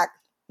step back.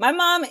 My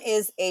mom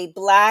is a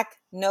Black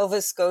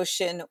Nova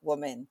Scotian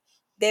woman.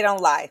 They don't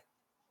lie.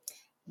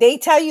 They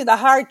tell you the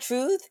hard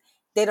truth.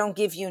 They don't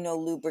give you no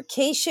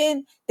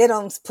lubrication. They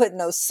don't put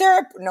no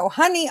syrup, no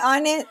honey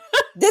on it.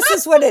 This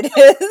is what it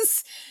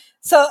is.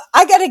 So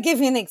I got to give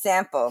you an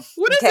example.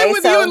 What is it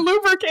with you and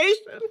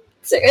lubrication?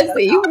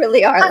 Seriously, you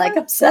really are like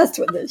obsessed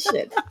with this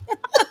shit.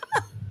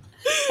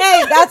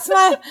 Hey,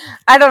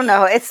 I don't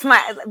know.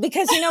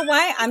 Because you know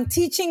why? I'm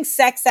teaching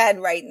sex ed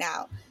right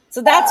now.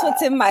 So that's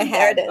what's in my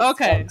head.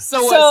 Okay.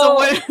 So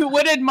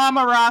what did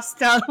Mama Ross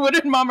what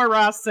did Mama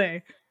Ross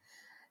say?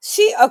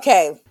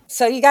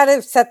 So you got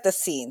to set the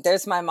scene.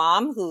 There's my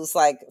mom, who's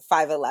like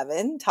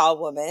 5'11", tall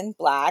woman,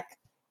 Black.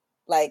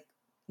 Like,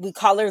 we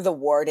call her the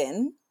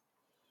warden.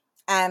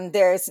 And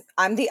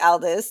I'm the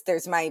eldest.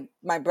 There's my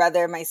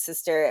brother, my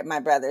sister, and my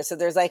brother. So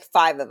there's like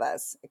 5 of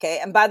us. Okay.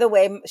 And by the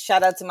way,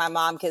 shout out to my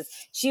mom, because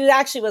she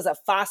actually was a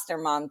foster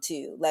mom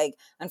too. Like,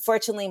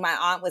 unfortunately, my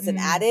aunt was an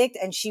addict,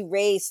 and she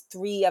raised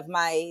 3 of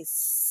my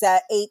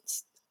 8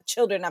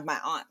 children of my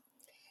aunt.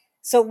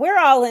 So we're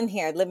all in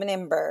here living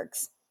in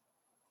Bergs,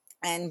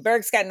 and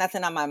Bergs got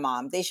nothing on my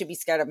mom. They should be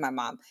scared of my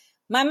mom.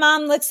 My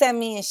mom looks at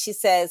me and she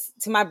says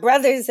to my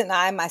brothers and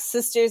I, my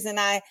sisters and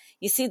I,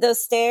 you see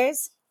those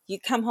stairs? You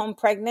come home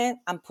pregnant,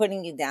 I'm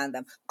putting you down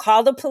them.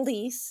 Call the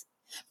police,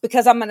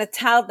 because I'm going to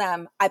tell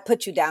them I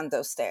put you down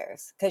those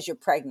stairs because you're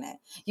pregnant.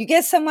 You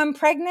get someone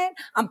pregnant,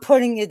 I'm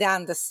putting you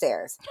down the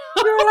stairs.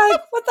 We were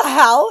like, what the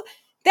hell?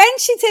 Then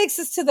she takes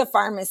us to the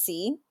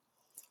pharmacy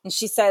and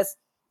she says,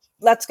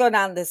 let's go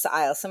down this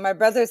aisle. So my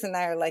brothers and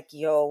I are like,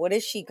 yo, what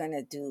is she going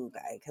to do,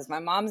 guy? Because my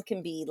mom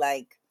can be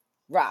like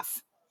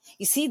rough.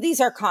 You see,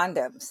 these are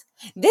condoms.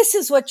 This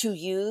is what you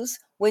use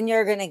when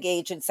you're going to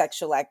engage in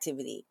sexual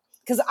activity.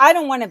 Because I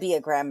don't want to be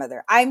a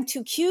grandmother. I'm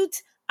too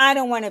cute. I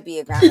don't want to be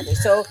a grandmother.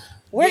 So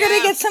we're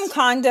going to get some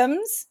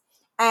condoms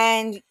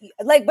and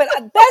like, but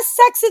best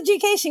sex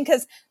education,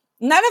 because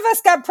none of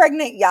us got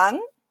pregnant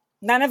young.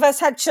 None of us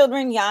had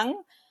children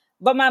young.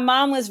 But my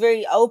mom was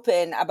very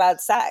open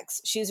about sex.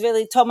 She's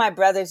really told my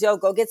brothers, yo,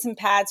 go get some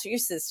pads for your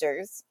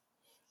sisters.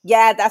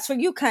 Yeah, that's where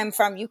you come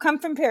from. You come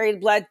from period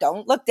blood.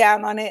 Don't look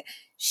down on it.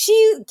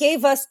 She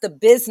gave us the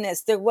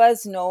business. There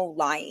was no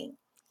lying.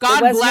 God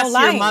bless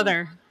your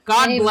mother.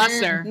 God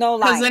bless her. No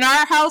lying. Because in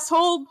our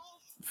household,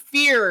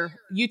 fear.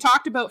 You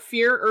talked about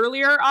fear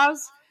earlier,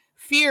 Oz.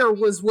 Fear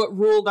was what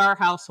ruled our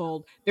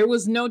household. There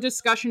was no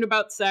discussion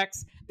about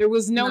sex. There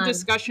was no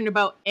discussion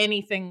about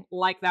anything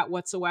like that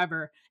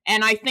whatsoever.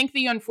 And I think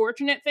the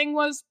unfortunate thing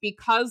was,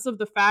 because of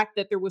the fact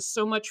that there was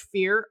so much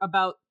fear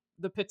about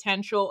the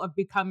potential of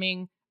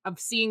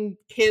seeing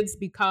kids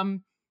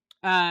become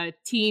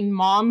teen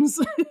moms,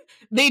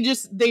 they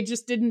just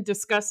didn't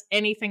discuss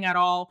anything at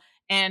all.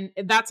 And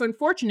that's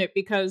unfortunate,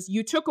 because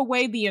you took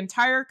away the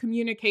entire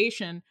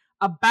communication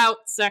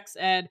about sex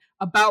ed,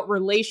 about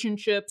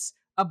relationships,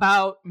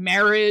 about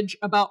marriage,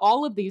 about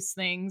all of these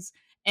things.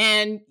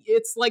 And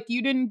it's like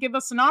you didn't give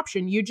us an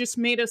option. You just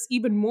made us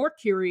even more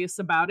curious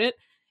about it.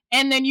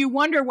 And then you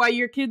wonder why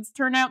your kids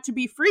turn out to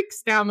be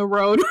freaks down the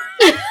road.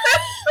 Because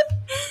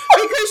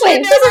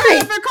you never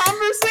have a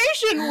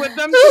conversation with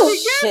them to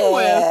begin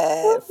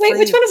with. Wait,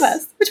 which one of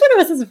us? Which one of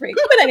us is a freak?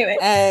 But anyway,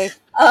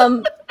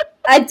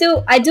 I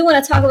do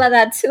want to talk about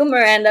that too,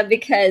 Miranda,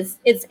 because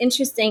it's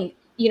interesting.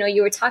 You know,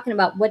 you were talking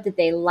about what did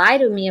they lie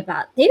to me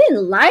about? They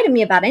didn't lie to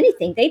me about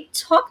anything. They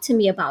talked to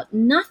me about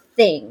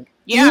nothing.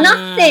 Yeah,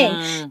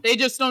 nothing. They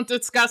just don't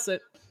discuss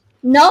it.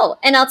 No,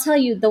 and I'll tell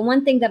you, the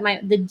one thing that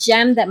the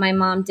gem that my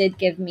mom did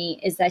give me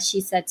is that she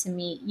said to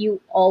me,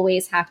 you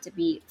always have to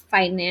be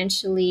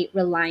financially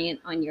reliant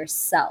on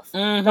yourself.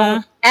 Mm-hmm.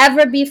 Don't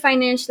ever be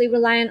financially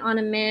reliant on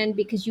a man,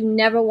 because you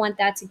never want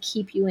that to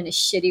keep you in a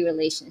shitty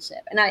relationship.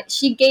 And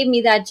she gave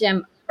me that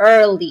gem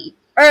early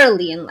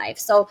in life.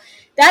 So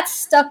that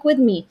stuck with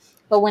me.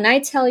 But when I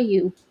tell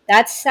you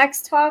that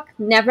sex talk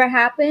never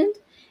happened,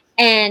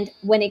 and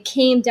when it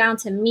came down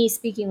to me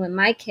speaking with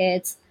my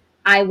kids,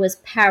 I was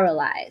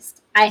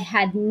paralyzed. I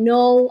had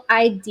no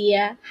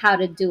idea how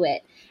to do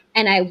it.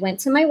 And I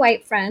went to my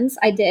white friends.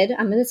 I did.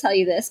 I'm going to tell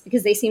you this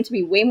because they seem to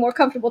be way more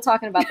comfortable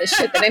talking about this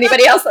shit than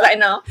anybody else that I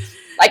know.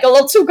 Like a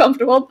little too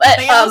comfortable. But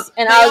they I was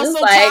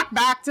just like, talk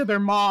back to their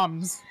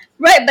moms.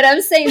 Right, but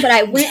I'm saying, but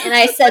I went and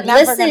I said,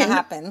 never gonna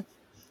happen.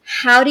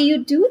 How do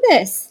you do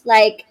this?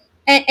 Like,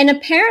 and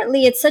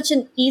apparently it's such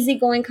an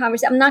easygoing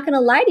conversation. I'm not going to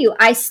lie to you.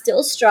 I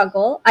still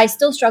struggle. I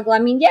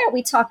mean, yeah,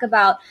 we talk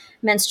about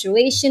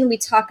menstruation. We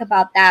talk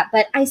about that.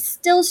 But I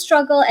still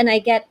struggle, and I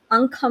get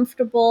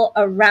uncomfortable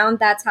around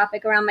that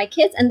topic around my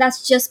kids. And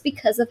that's just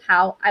because of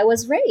how I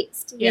was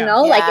raised. You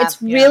know, like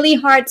it's really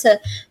hard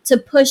to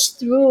push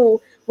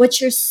through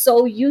what you're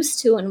so used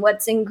to and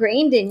what's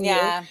ingrained in you,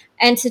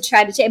 and to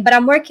try to change. But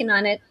I'm working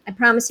on it. I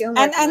promise you I'm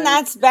working on it. And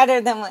that's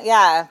better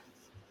than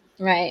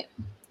Right.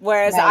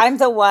 Whereas I'm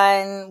the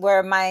one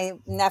where my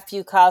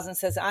nephew calls and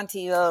says,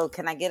 Auntie,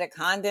 can I get a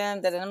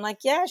condom? And I'm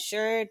like, yeah,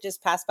 sure.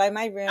 Just pass by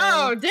my room.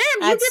 Oh, damn.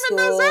 You giving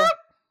those up?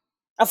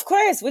 Of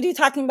course. What are you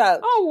talking about?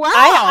 Oh, wow.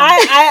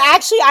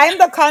 I am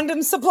the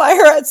condom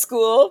supplier at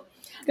school.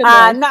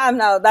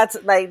 No, that's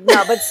like,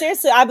 no, but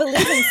seriously, I believe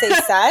in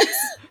safe sex.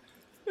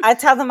 I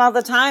tell them all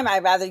the time,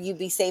 I'd rather you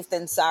be safe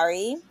than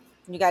sorry.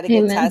 You got to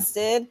get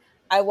tested.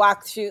 I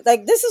walk through,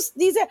 like,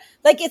 these are,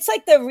 like, it's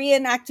like the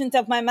reenactment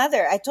of my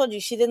mother. I told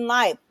you, she didn't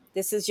lie.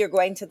 This is, you're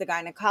going to the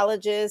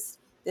gynecologist.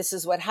 This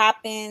is what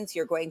happens.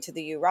 You're going to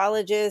the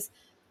urologist.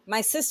 My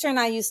sister and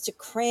I used to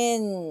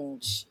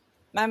cringe.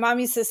 My mom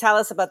used to tell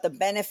us about the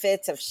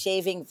benefits of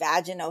shaving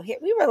vaginal hair.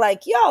 We were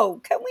like,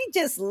 yo, can we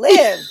just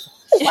live?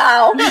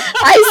 Wow.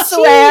 I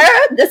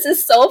swear this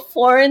is so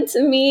foreign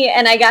to me.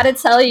 And I got to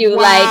tell you,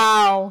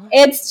 like,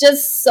 it's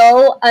just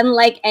so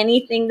unlike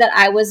anything that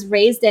I was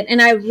raised in. And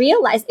I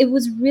realized it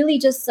was really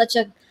just such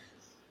a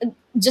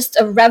just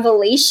a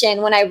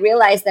revelation when I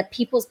realized that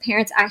people's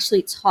parents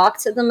actually talk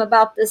to them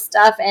about this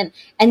stuff,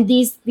 and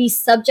these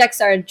subjects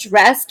are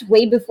addressed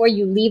way before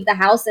you leave the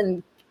house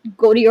and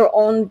go to your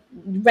own,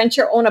 rent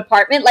your own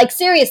apartment. Like,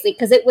 seriously,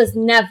 because it was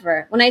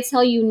never, when I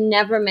tell you,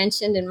 never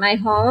mentioned in my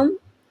home,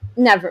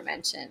 never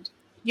mentioned.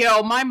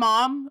 My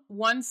mom,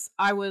 once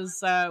I was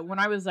when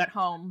I was at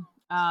home,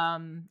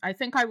 I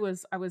think I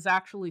was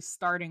actually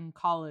starting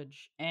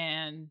college,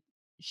 and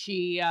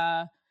she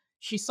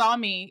saw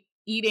me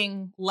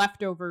eating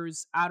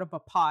leftovers out of a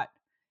pot.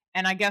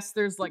 And I guess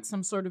there's like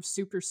some sort of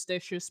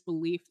superstitious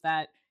belief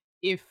that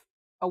if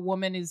a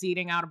woman is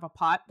eating out of a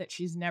pot, that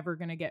she's never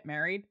going to get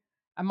married.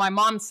 And my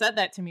mom said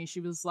that to me.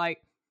 She was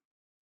like,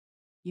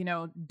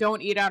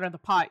 don't eat out of the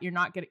pot. You're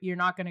not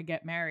going to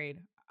get married.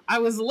 I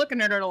was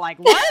looking at her like,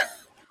 what?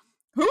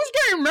 Who's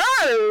getting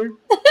married?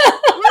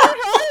 What are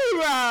you talking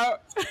about?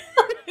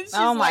 She's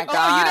Oh my God.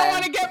 Oh, you don't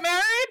want to get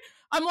married?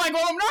 I'm like,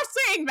 well, I'm not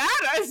saying that.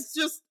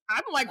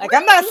 I'm like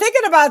I'm not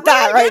thinking about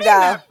that right now.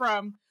 That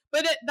from?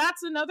 But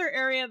that's another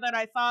area that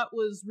I thought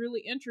was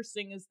really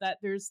interesting, is that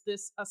there's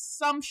this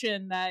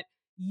assumption that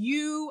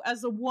you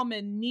as a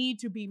woman need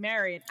to be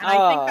married. And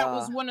I think that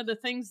was one of the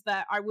things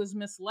that I was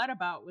misled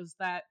about, was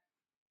that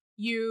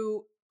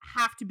you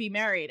have to be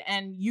married,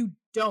 and you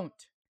don't.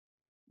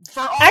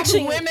 For all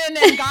the women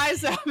and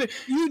guys,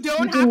 you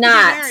don't have to be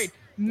married.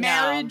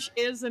 Marriage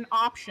is an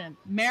option.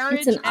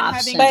 Marriage and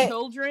having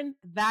children,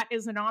 that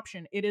is an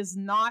option. It is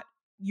not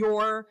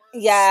your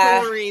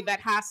story that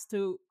has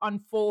to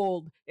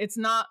unfold. It's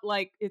not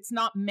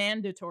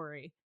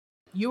mandatory.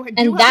 You have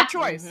a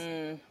choice.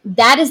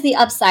 That is the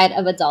upside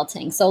of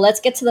adulting. So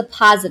let's get to the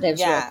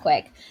positives real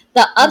quick.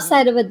 The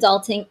upside of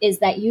adulting is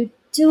that you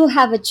do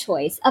have a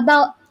choice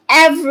about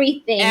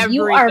everything.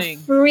 You are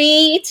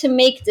free to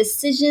make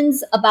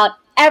decisions about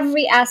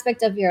every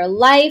aspect of your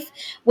life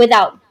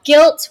without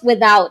guilt,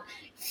 without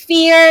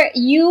fear.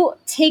 You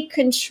take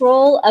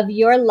control of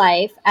your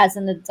life as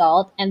an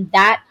adult, and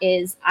that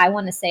is, I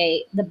want to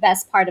say, the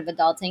best part of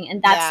adulting,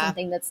 and that's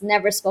something that's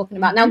never spoken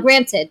about. Now,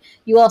 granted,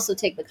 you also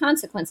take the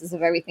consequences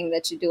of everything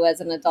that you do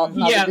as an adult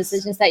and all the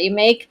decisions that you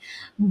make.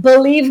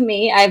 Believe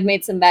me, I've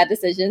made some bad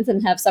decisions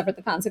and have suffered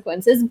the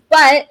consequences,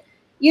 but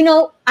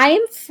I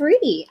am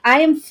free.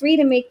 I am free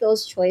to make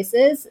those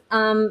choices.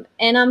 And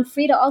I'm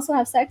free to also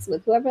have sex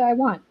with whoever I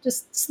want.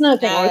 Just another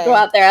thing I would throw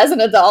out there as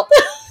an adult.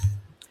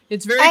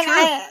 It's very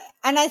true.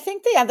 And I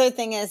think the other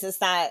thing is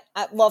that,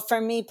 well, for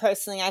me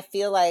personally, I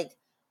feel like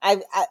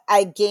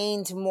I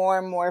gained more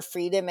and more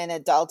freedom in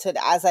adulthood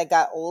as I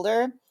got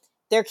older.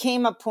 There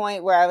came a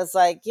point where I was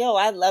like, yo,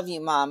 I love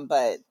you, Mom,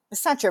 but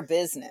it's not your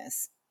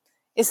business.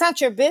 It's not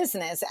your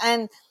business.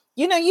 And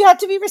you have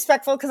to be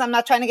respectful, because I'm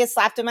not trying to get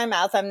slapped in my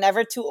mouth. I'm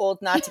never too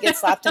old not to get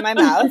slapped in my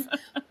mouth.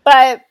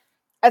 But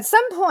at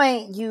some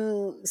point,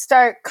 you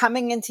start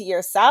coming into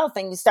yourself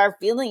and you start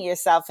feeling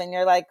yourself, and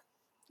you're like,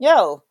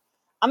 yo,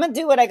 I'm going to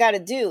do what I got to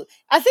do.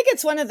 I think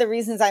it's one of the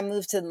reasons I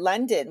moved to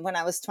London when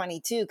I was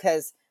 22,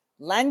 because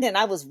London,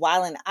 I was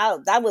wilding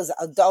out. That was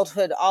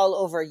adulthood all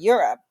over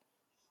Europe.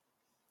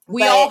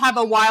 We all have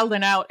a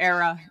wilding out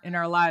era in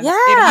our lives. Yeah.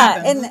 It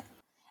happens.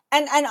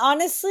 And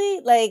honestly,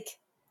 like,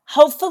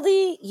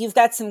 hopefully you've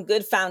got some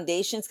good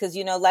foundations, because,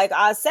 like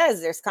Oz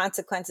says, there's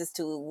consequences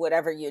to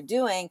whatever you're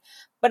doing.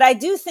 But I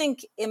do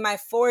think in my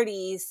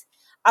 40s,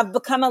 I've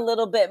become a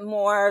little bit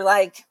more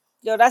like,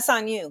 yo, that's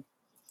on you.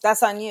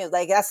 That's on you.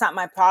 Like, that's not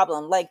my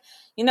problem. Like,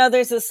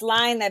 there's this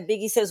line that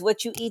Biggie says,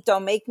 what you eat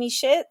don't make me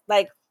shit.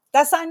 Like,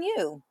 that's on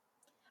you.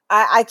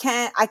 I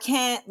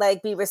can't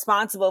like be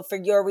responsible for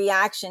your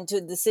reaction to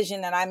a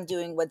decision that I'm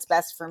doing what's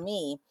best for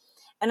me.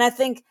 And I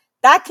think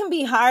that can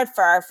be hard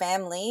for our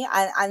family.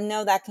 I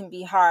know that can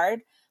be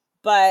hard,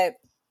 but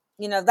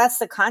that's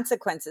the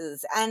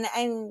consequences.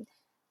 And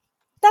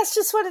that's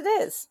just what it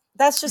is.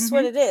 That's just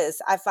what it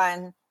is. I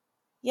find,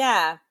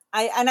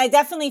 I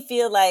definitely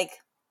feel like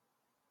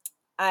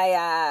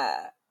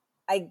I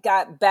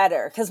got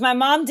better, because my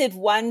mom did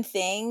one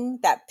thing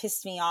that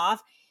pissed me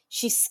off.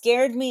 She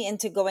scared me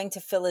into going to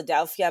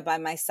Philadelphia by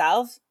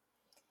myself.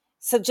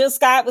 So Jill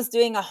Scott was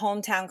doing a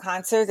hometown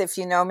concert. If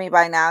you know me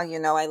by now,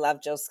 I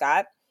love Jill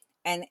Scott.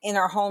 And in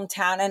her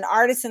hometown, an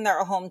artist in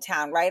their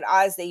hometown, right,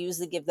 Oz, they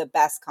usually give the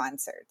best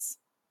concerts.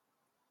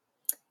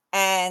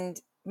 And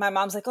my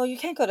mom's like, oh, you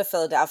can't go to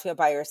Philadelphia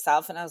by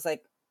yourself. And I was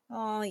like,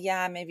 oh,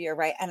 yeah, maybe you're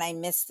right. And I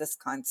missed this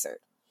concert.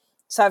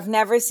 So I've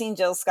never seen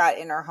Jill Scott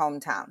in her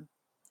hometown.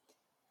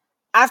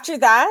 After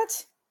that,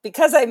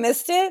 because I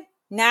missed it,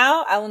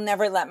 now I will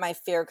never let my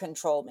fear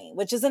control me,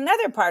 which is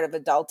another part of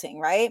adulting,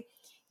 right?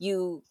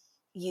 You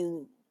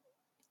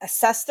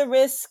assess the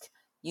risk,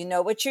 you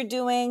know what you're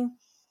doing,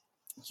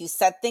 you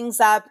set things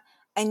up,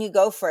 and you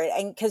go for it.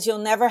 And because you'll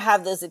never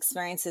have those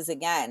experiences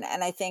again.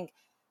 And I think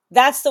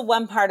that's the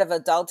one part of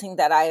adulting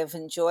that I have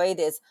enjoyed,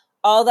 is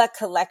all that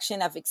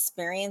collection of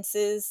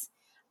experiences,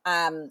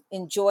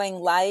 enjoying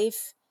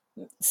life,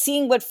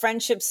 seeing what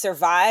friendships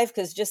survive.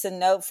 Because just a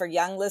note for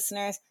young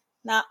listeners,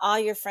 not all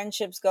your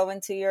friendships go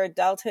into your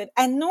adulthood,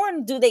 and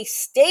nor do they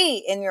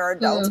stay in your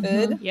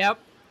adulthood. Yep.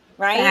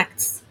 Right.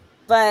 Facts.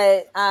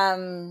 But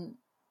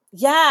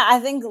Yeah, I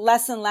think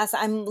less and less.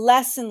 I'm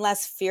less and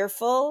less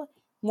fearful,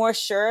 more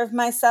sure of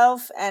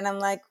myself. And I'm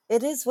like,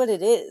 it is what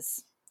it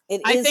is.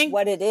 It is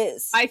what it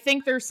is. I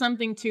think there's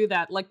something to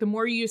that. Like the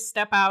more you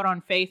step out on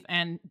faith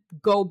and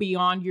go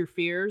beyond your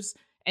fears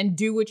and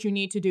do what you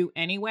need to do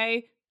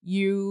anyway,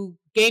 you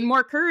gain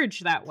more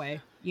courage that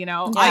way. You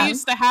know, I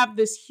used to have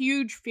this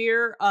huge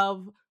fear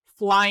of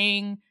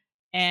flying,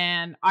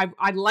 and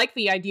I like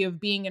the idea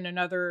of being in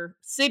another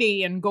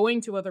city and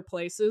going to other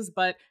places,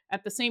 but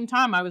at the same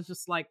time I was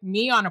just like,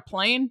 me on a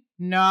plane?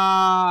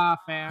 Nah,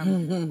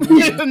 fam.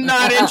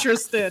 Not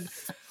interested.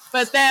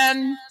 But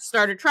then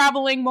started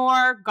traveling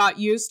more, got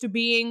used to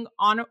being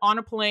on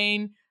a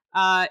plane.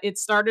 It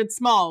started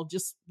small,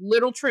 just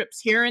little trips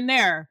here and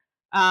there.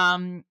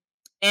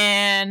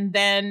 And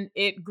then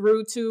it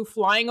grew to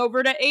flying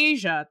over to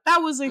Asia.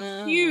 That was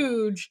a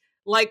huge,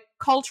 like,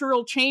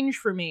 cultural change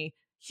for me.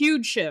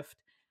 Huge shift.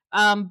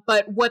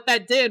 But what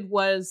that did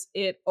was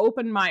it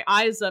opened my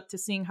eyes up to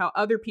seeing how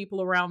other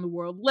people around the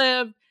world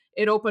live.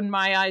 It opened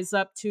my eyes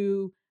up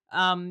to,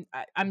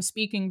 I'm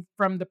speaking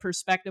from the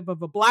perspective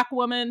of a Black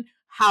woman,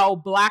 how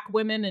Black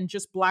women and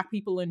just Black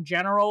people in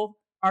general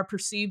are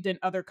perceived in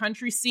other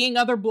countries, seeing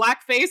other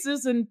Black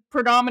faces in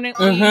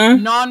predominantly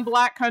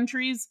non-Black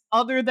countries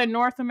other than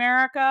North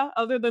America,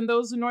 other than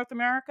those in North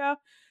America.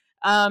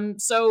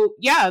 So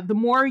yeah, the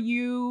more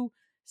you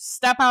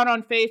step out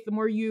on faith, the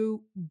more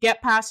you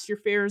get past your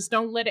fears.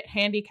 Don't let it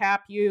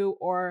handicap you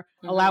or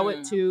allow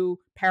it to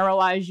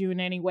paralyze you in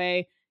any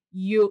way.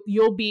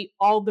 You'll be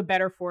all the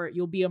better for it.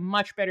 You'll be a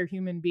much better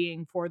human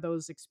being for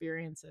those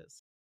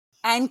experiences.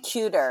 And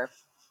cuter.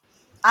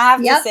 I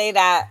have to say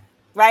that.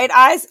 Right,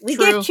 Eyes? We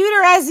get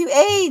cuter as you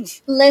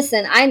age.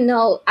 Listen, I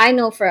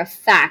know for a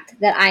fact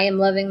that I am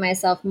loving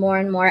myself more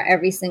and more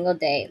every single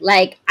day.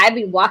 Like, I'd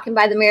be walking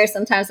by the mirror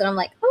sometimes and I'm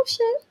like, oh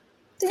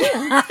shit,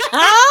 damn.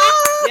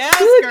 Yes,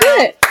 girl.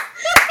 Good.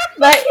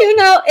 But, you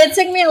know, it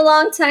took me a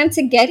long time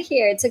to get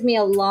here. It took me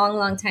a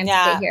long time to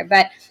get here.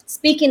 But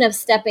speaking of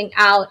stepping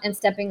out and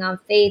stepping on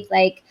faith,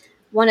 like,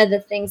 one of the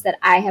things that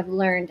I have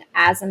learned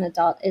as an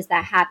adult is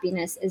that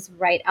happiness is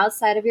right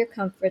outside of your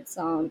comfort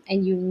zone,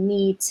 and you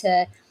need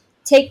to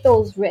take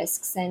those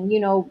risks and, you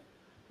know,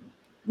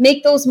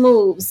 make those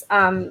moves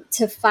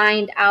to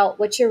find out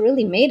what you're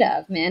really made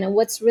of, man, and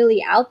what's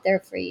really out there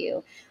for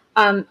you.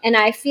 And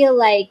I feel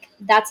like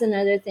that's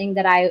another thing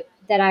that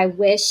I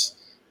wish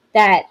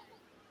that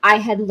I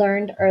had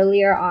learned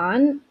earlier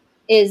on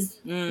is,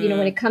 you know,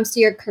 when it comes to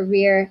your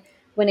career,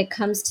 when it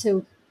comes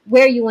to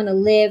where you want to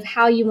live,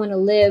 how you want to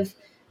live,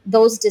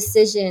 those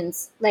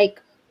decisions,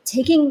 like,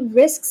 taking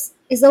risks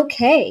is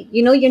okay.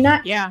 You know, you're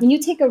not, when you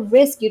take a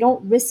risk, you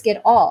don't risk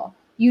it all.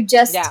 You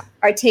just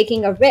are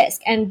taking a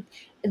risk. And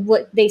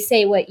what they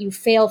say, what you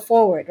fail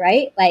forward,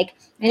 right? Like,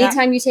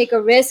 anytime you take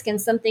a risk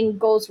and something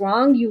goes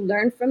wrong, you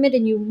learn from it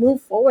and you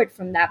move forward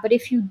from that. But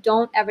if you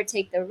don't ever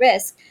take the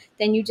risk,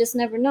 then you just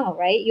never know,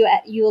 right?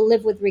 You'll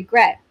live with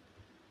regret.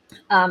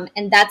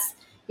 And that's,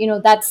 you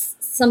know, that's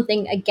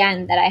something,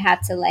 again, that I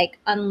had to, like,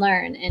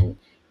 unlearn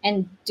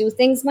and do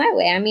things my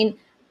way. I mean,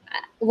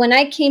 when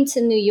I came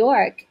to New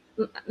York,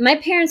 my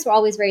parents were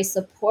always very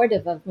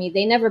supportive of me.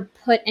 They never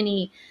put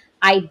any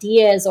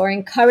ideas or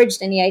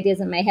encouraged any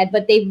ideas in my head,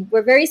 but they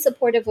were very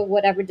supportive of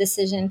whatever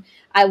decision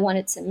I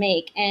wanted to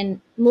make. And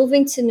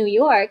moving to New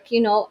York,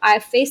 you know, I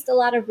faced a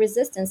lot of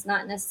resistance,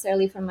 not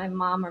necessarily from my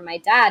mom or my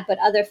dad, but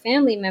other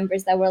family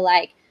members that were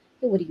like,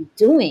 hey, what are you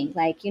doing?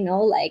 Like, you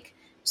know, like,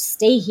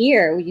 stay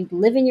here. You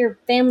live in your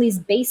family's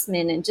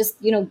basement and just,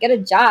 you know, get a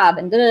job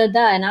and da da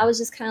da. And I was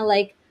just kind of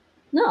like,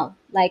 no,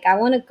 like, I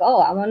want to go.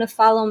 I want to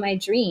follow my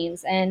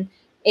dreams. And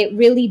it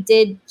really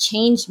did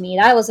change me.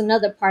 That was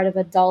another part of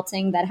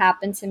adulting that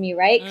happened to me,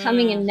 right?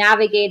 Coming and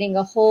navigating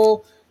a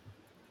whole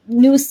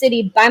new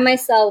city by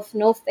myself,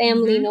 no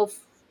family, well,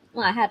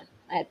 I had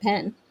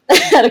Penn. I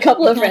had a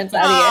couple of friends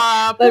out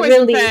here. But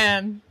really,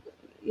 Penn.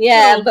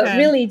 Yeah, but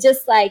really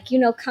just, like, you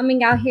know,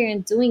 coming out here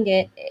and doing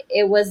it,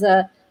 it was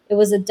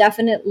a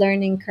definite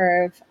learning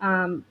curve,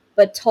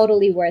 but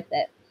totally worth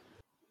it.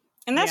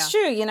 And that's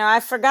true. You know, I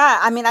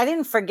forgot. I mean, I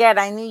didn't forget.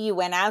 I knew you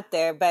went out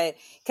there, but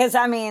because,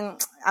 I mean,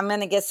 I'm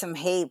going to get some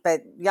hate,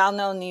 but y'all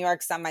know New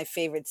York's not my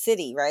favorite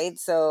city, right?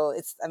 So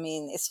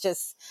it's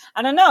just,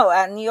 I don't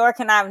know. New York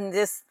and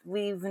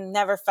we've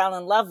never fell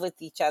in love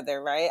with each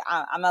other, right?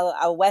 I'm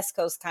a West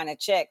Coast kind of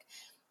chick.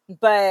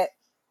 But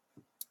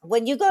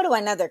when you go to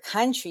another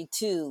country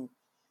too,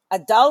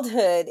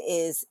 adulthood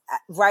is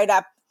right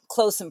up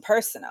close and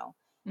personal.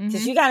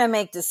 Because you got to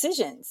make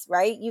decisions,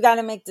 right? You got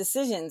to make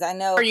decisions. I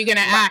know. Are you going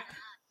to act?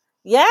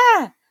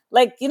 Yeah.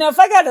 Like, you know,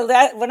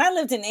 when I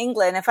lived in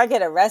England, if I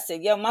get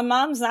arrested, my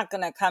mom's not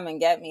going to come and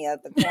get me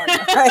at the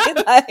corner,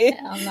 right?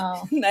 Like,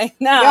 no. Like,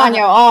 no. You're on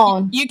your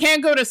own. You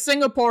can't go to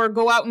Singapore,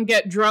 go out and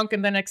get drunk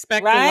and then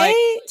expect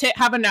to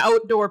have an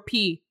outdoor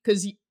pee.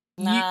 Because you're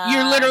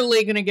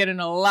literally going to get in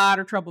a lot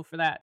of trouble for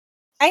that.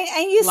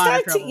 And you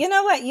start to, you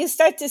know what? You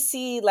start to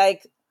see,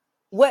 like,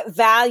 what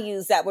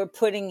values that we're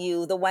putting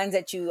you, the ones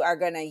that you are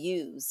going to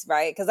use,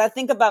 right? Because I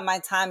think about my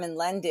time in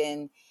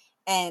London,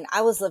 and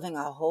I was living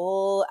a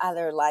whole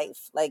other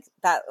life, like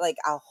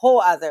a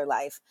whole other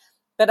life.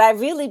 But I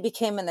really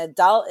became an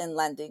adult in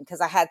London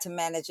because I had to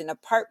manage an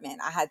apartment.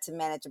 I had to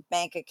manage a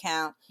bank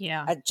account,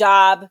 a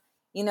job,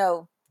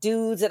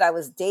 dudes that I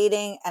was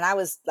dating. And I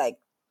was like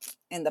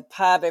in the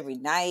pub every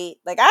night.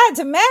 Like I had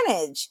to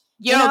manage.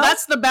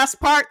 That's the best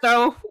part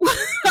though.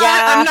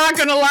 Yeah. I'm not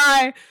going to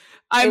lie.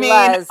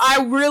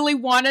 I really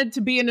wanted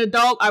to be an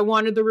adult. I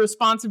wanted the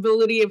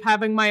responsibility of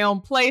having my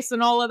own place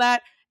and all of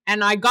that.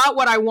 And I got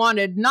what I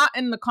wanted, not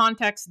in the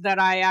context that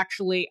I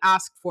actually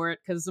asked for it,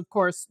 because, of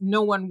course,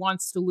 no one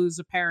wants to lose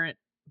a parent.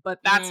 But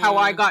that's how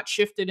I got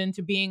shifted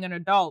into being an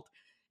adult.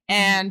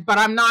 But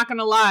I'm not going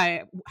to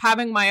lie,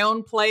 having my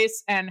own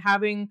place and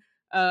having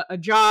a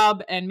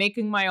job and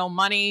making my own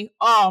money,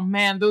 oh,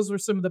 man, those were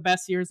some of the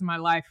best years of my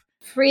life.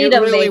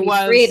 Freedom, really baby,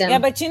 was. Freedom. Yeah,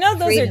 but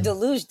those are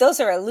delusions. Those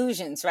are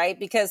illusions, right?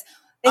 Because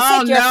it's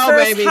like your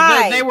first baby.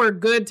 high. They were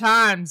good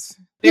times.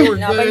 They were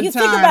good but you times,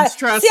 think about it.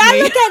 Trust me.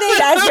 I look at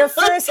it as your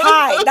first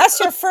high. That's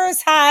your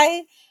first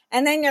high.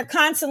 And then you're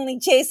constantly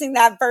chasing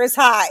that first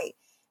high.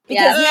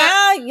 Because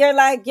now you're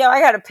like, yo, I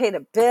got to pay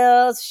the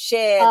bills.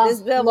 Shit,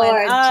 this bill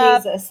went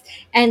up. Jesus.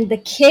 And the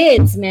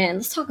kids, man.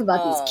 Let's talk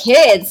about these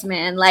kids,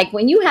 man. Like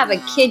when you have a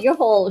kid, your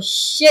whole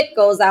shit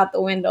goes out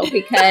the window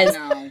because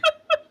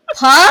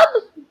pub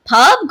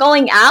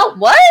going out?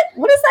 What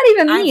does that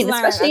even mean?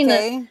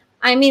 Especially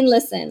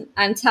listen,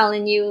 I'm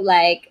telling you,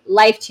 like,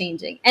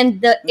 life-changing.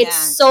 And it's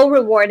so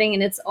rewarding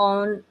in its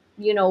own,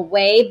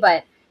 way.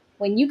 But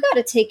when you got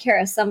to take care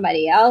of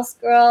somebody else,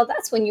 girl,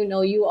 that's when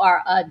you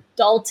are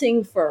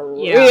adulting for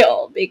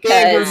real. Because,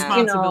 big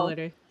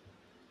responsibility.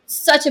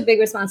 Such a big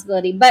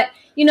responsibility. But,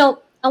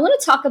 I want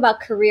to talk about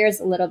careers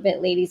a little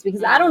bit, ladies,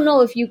 because I don't know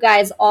if you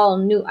guys all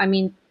knew.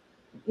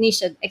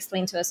 Nisha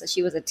explained to us that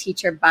she was a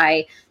teacher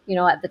by,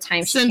 at the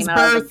time she came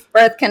out of the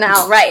birth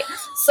canal. Right.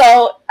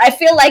 So I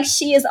feel like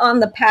she is on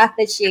the path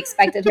that she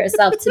expected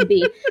herself to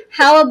be.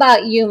 How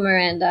about you,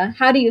 Miranda?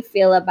 How do you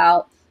feel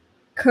about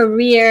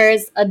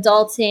careers,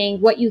 adulting,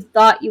 where you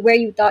thought you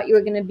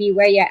were going to be,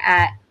 where you're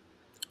at?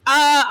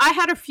 I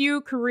had a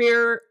few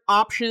career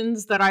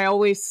options that I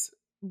always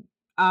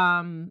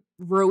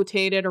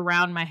rotated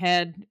around my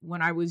head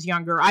when I was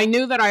younger. I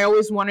knew that I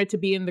always wanted to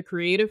be in the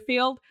creative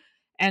field.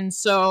 And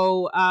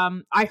so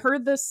I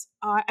heard this,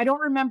 I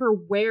don't remember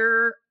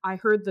where I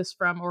heard this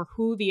from or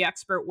who the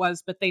expert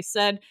was, but they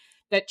said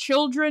that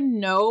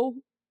children know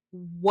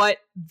what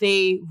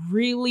they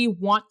really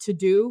want to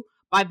do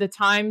by the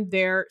time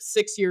they're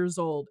 6 years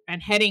old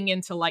and heading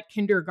into like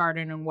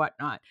kindergarten and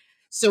whatnot.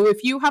 So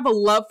if you have a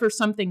love for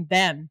something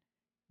then,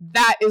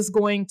 that is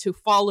going to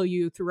follow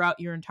you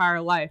throughout your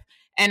entire life.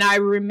 And I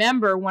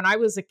remember when I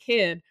was a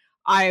kid,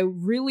 I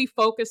really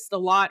focused a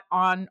lot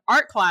on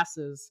art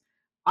classes.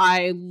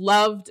 I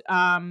loved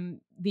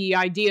the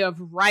idea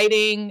of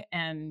writing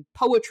and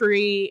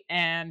poetry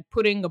and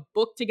putting a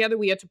book together.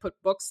 We had to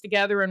put books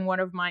together in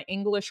one of my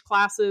English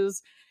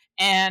classes.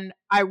 And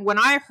when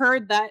I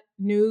heard that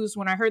news,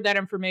 when I heard that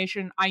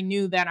information, I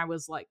knew that I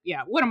was like,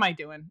 yeah, what am I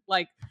doing?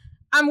 Like,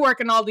 I'm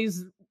working all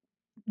these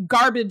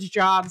garbage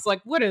jobs.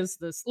 Like, what is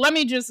this? Let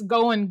me just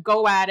go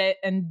at it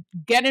and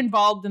get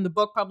involved in the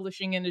book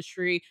publishing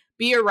industry,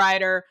 be a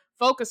writer,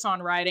 focus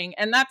on writing.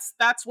 And that's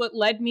what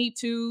led me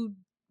to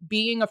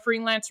being a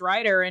freelance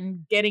writer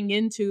and getting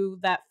into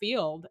that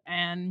field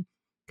and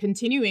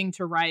continuing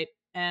to write.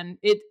 And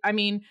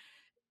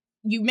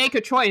you make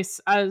a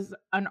choice as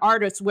an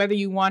artist, whether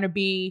you want to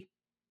be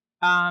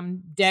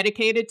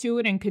dedicated to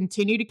it and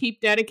continue to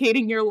keep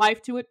dedicating your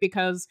life to it,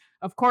 because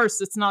of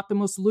course it's not the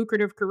most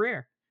lucrative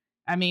career.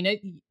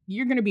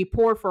 You're going to be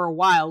poor for a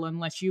while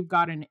unless you've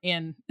got an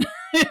in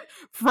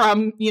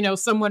from,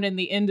 someone in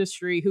the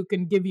industry who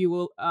can give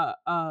you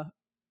a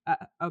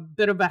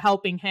bit of a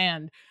helping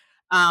hand.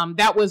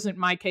 That wasn't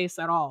my case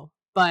at all.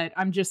 But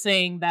I'm just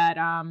saying that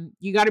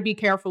you got to be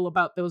careful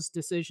about those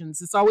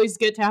decisions. It's always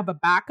good to have a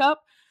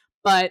backup.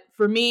 But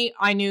for me,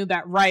 I knew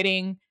that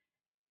writing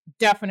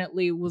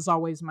definitely was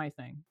always my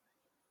thing.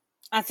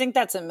 I think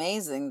that's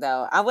amazing,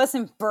 though. I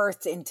wasn't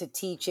birthed into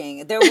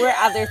teaching. There were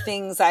other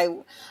things I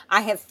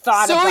had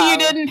thought about. So you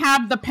didn't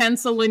have the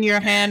pencil in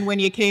your hand when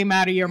you came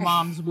out of your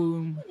mom's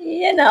womb.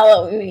 You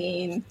know what I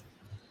mean.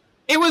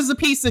 It was a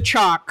piece of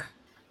chalk.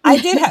 I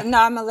did have, no,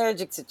 I'm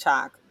allergic to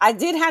chalk. I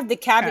did have the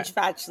Cabbage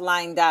Patch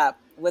lined up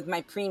with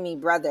my preemie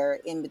brother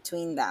in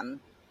between them,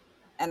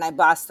 and I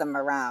bossed them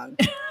around.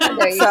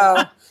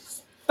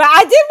 But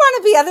I did want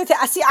to be other things.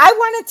 See, I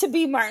wanted to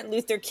be Martin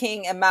Luther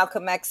King and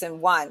Malcolm X in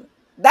one.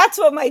 That's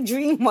what my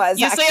dream was.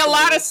 You say a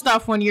lot of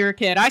stuff when you're a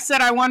kid. I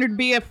said I wanted to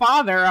be a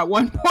father at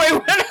one point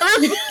when I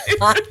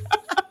was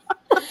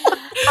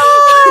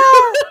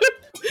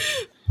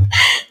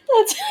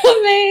That's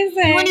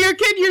amazing. When you're a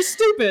kid, you're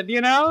stupid,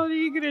 What are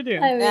you going to do?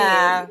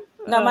 Yeah.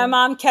 No, my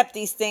mom kept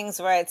these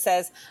things where it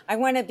says, I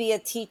want to be a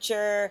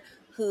teacher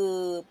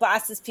who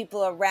bosses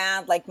people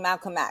around like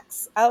Malcolm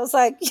X. I was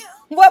like,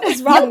 what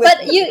was wrong with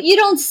But you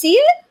don't see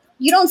it?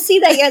 You don't see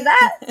that you're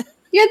that?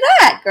 You're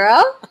that,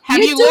 girl.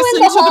 Have you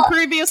listened to the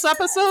previous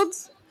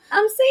episodes?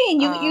 I'm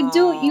saying you're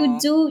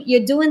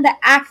doing the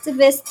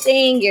activist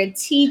thing, you're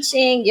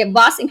teaching, you're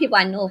bossing people.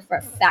 I know for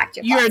a fact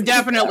you're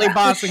definitely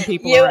bossing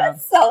people around.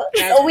 So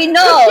we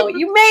know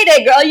you made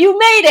it, girl. You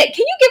made it.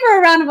 Can you give her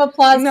a round of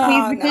applause,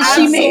 please? Because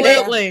she made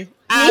it.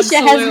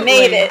 Nisha has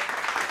made it.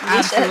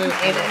 Nisha has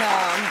made it. No,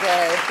 I'm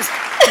good.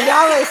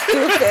 Y'all are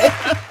stupid.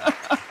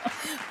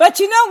 But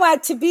you know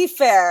what? To be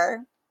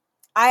fair,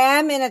 I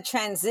am in a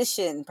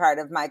transition part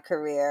of my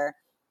career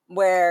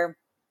where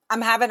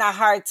I'm having a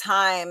hard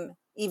time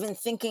even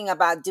thinking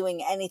about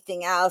doing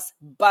anything else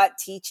but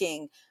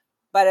teaching.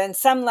 But on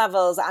some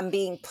levels, I'm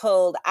being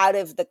pulled out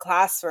of the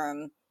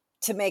classroom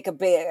to make a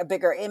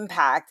bigger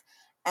impact.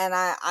 And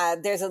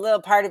there's a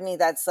little part of me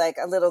that's like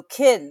a little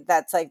kid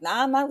that's like,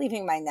 nah, I'm not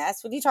leaving my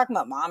nest. What are you talking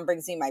about? Mom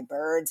brings me my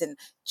birds and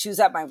chews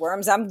up my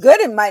worms. I'm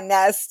good in my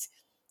nest.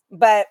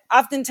 But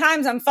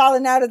oftentimes I'm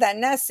falling out of that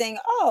nest saying,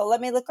 oh,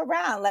 let me look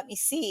around. Let me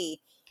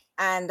see.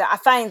 And I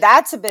find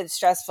that's a bit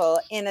stressful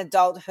in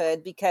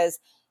adulthood, because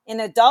in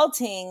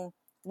adulting,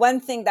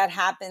 one thing that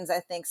happens, I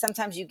think,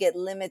 sometimes you get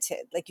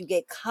limited, like you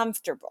get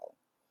comfortable,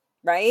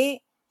 right?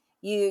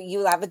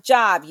 You have a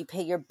job, you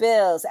pay your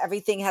bills,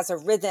 everything has a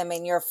rhythm,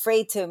 and you're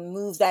afraid to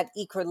move that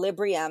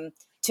equilibrium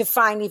to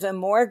find even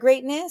more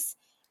greatness.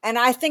 And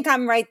I think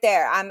I'm right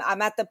there.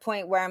 I'm at the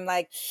point where I'm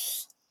like,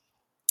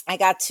 I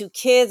got 2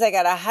 kids, I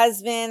got a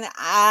husband.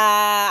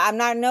 I'm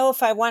not know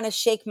if I want to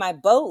shake my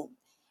boat.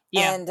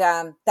 Yeah.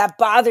 And that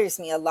bothers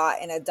me a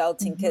lot in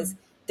adulting, because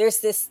there's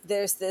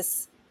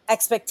this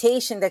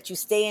expectation that you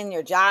stay in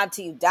your job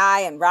till you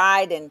die and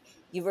ride, and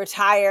you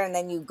retire, and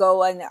then you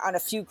go on a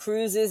few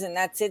cruises, and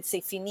that's it.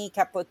 C'est fini,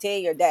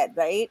 capote, you're dead,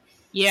 right?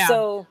 Yeah.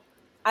 So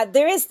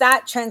there is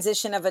that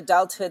transition of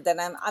adulthood that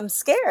I'm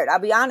scared. I'll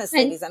be honest,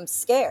 ladies, I'm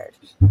scared.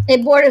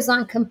 It borders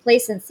on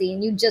complacency,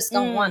 and you just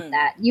don't want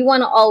that. You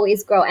want to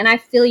always grow. And I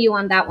feel you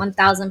on that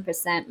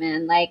 1000%,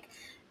 man. Like,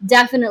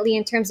 definitely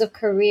in terms of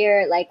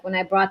career, like when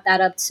I brought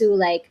that up too,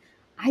 like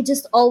I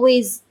just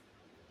always,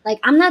 like,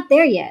 I'm not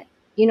there yet.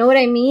 You know what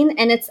I mean?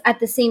 And it's at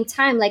the same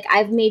time, like,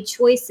 I've made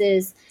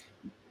choices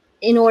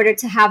in order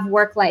to have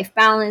work-life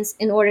balance,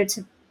 in order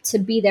to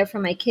be there for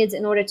my kids,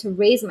 in order to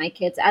raise my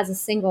kids as a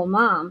single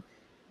mom.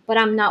 But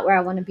I'm not where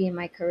I want to be in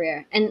my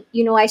career. And,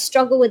 you know, I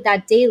struggle with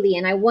that daily.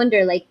 And I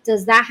wonder, like,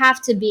 does that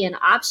have to be an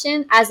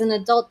option? As an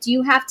adult, do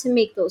you have to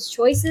make those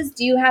choices?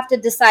 Do you have to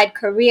decide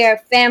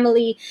career,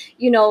 family,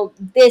 you know,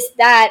 this,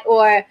 that,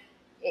 or,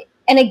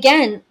 and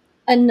again,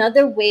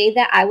 another way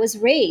that I was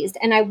raised.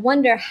 And I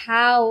wonder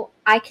how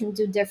I can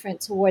do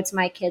different towards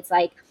my kids.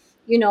 Like,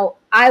 you know,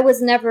 I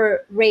was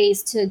never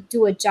raised to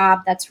do a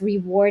job that's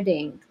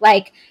rewarding.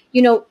 Like,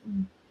 you know,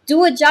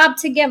 do a job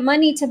to get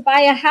money to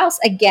buy a house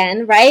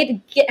again,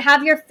 right?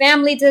 Have your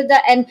family to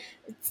that, and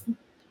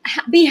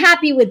be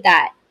happy with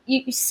that.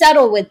 You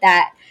settle with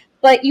that.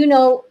 But, you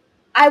know,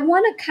 I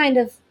want to kind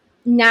of,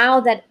 now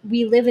that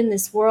we live in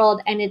this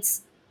world and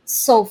it's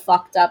so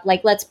fucked up,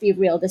 like, let's be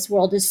real, this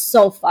world is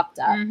so fucked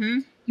up.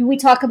 We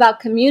talk about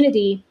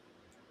community,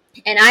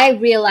 and I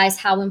realize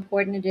how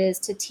important it is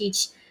to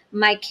teach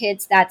my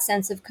kids that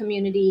sense of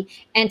community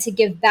and to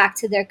give back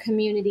to their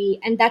community.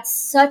 And that's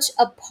such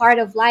a part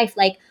of life.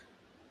 Like,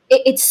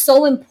 it's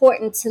so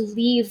important to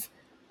leave,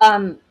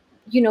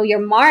 you know, your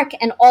mark,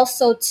 and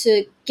also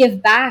to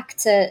give back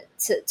to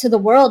the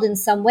world in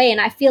some way. And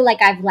I feel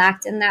like I've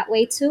lacked in that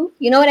way too.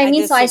 You know what I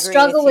mean? So I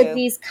struggle with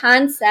these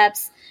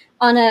concepts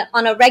on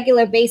a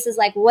regular basis.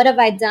 Like, what have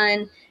I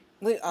done?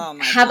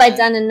 Have I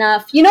done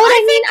enough? You know what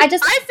I mean? I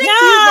think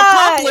you've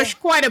accomplished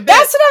quite a bit.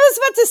 That's what I was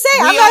about to say.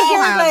 I'm not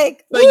here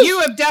like, but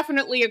you have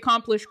definitely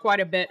accomplished quite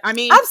a bit. I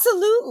mean,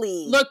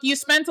 absolutely. Look, you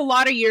spent a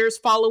lot of years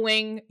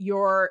following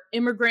your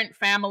immigrant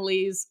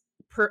family's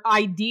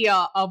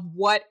idea of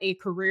what a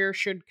career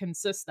should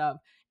consist of,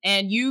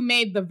 and you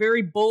made the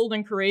very bold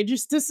and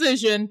courageous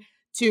decision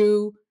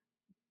to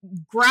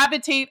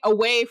gravitate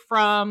away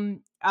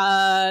from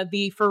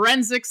the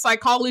forensic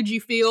psychology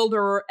field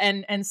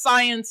and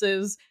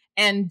sciences,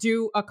 and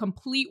do a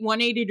complete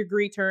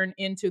 180-degree turn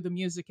into the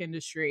music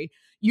industry.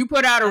 You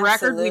put out a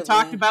record. We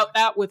talked about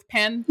that with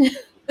Penn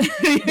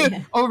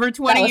over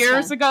 20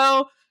 years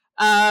ago.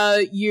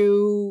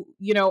 You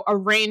know,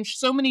 arranged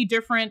so many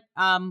different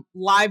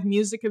live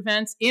music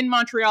events in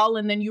Montreal,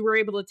 and then you were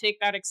able to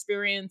take that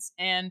experience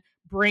and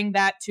bring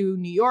that to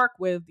New York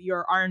with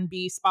your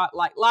R&B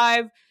Spotlight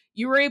Live.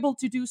 You were able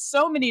to do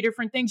so many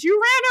different things. You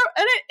ran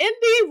an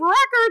indie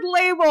record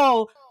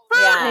label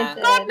for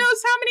God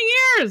knows how many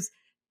years.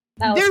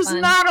 There's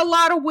not a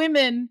lot of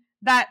women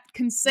that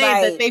can say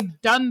that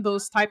they've done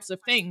those types of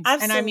things.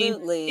 Absolutely. And I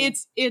mean,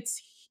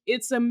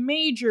 it's a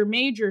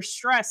major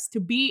stress to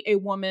be a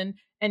woman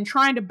and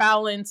trying to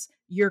balance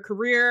your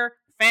career,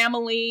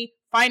 family,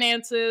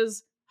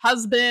 finances,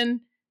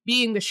 husband,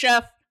 being the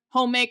chef,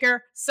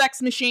 homemaker,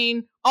 sex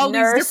machine, all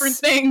these different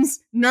things.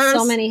 Nurse.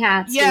 So many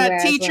hats.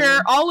 Yeah,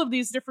 teacher, all of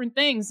these different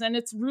things. And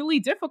it's really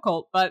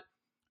difficult. But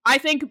I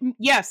think,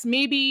 yes,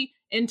 maybe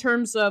in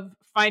terms of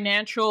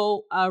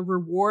financial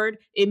reward,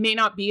 it may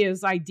not be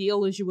as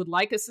ideal as you would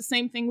like. It's the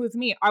same thing with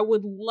me. I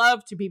would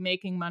love to be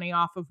making money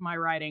off of my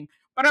writing,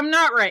 but I'm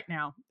not right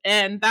now.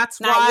 And that's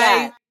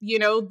why,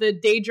 the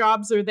day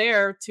jobs are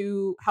there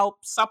to help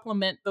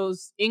supplement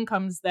those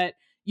incomes that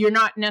you're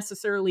not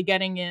necessarily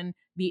getting in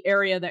the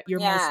area that you're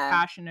most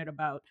passionate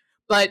about.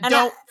 But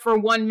don't for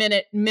 1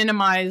 minute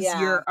minimize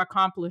your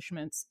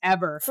accomplishments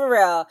ever. For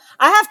real.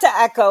 I have to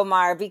echo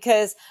Mar,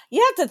 because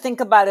you have to think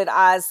about it,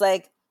 Oz.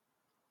 Like,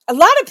 a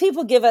lot of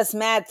people give us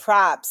mad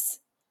props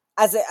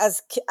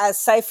as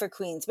Cypher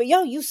Queens. But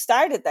you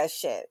started that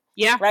shit.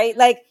 Yeah. Right?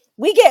 Like,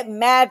 we get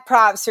mad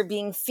props for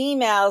being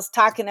females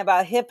talking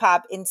about hip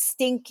hop in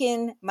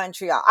stinking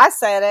Montreal. I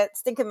said it,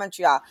 stinking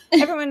Montreal.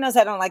 Everyone knows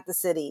I don't like the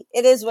city.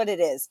 It is what it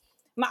is.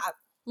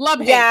 Love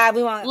hate. Yeah,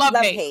 we want love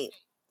hate.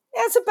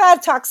 Yeah, it's a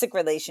bad toxic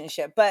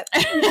relationship, but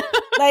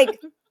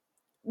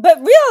but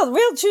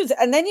real truth.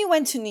 And then you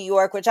went to New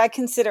York, which I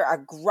consider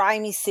a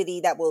grimy city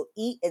that will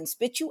eat and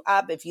spit you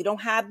up if you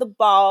don't have the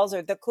balls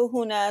or the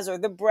kahunas or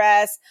the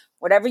breasts,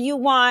 whatever you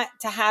want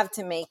to have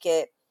to make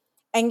it.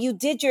 And you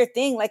did your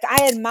thing. Like,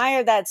 I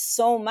admire that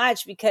so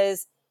much,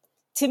 because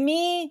to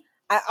me,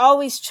 I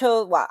always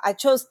chose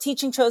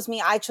teaching,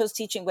 I chose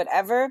teaching,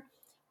 whatever.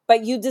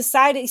 But you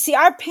decided, see,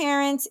 our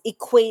parents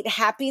equate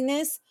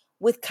happiness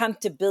with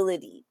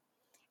comfortability.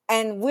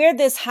 And we're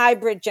this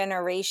hybrid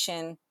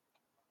generation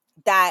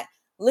that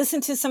listen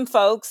to some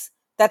folks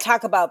that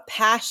talk about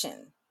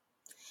passion.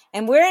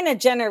 And we're in a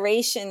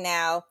generation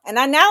now, and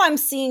I'm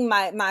seeing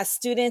my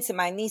students and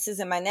my nieces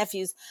and my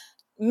nephews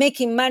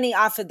making money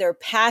off of their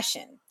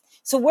passion.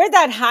 So we're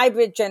that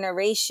hybrid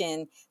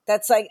generation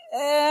that's like,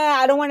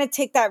 I don't want to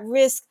take that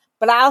risk,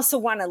 but I also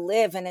want to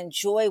live and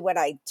enjoy what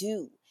I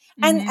do.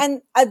 Mm-hmm.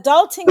 And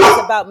adulting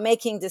is about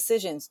making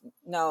decisions.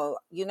 No,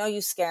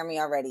 you scare me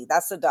already.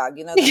 That's the dog.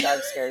 The dog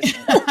scares me.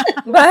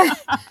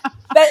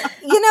 But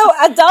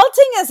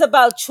adulting is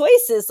about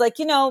choices. Like,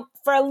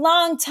 for a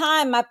long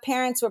time, my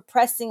parents were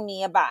pressing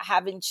me about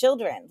having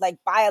children, like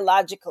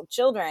biological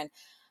children.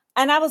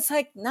 And I was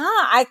like, nah,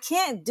 I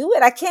can't do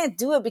it. I can't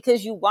do it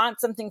because you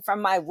want something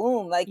from my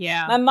womb. Like,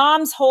 my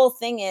mom's whole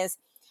thing is,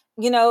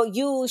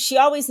 she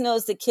always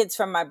knows the kids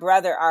from my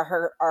brother are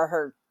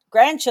her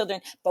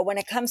grandchildren. But when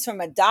it comes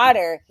from a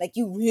daughter, like,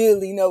 you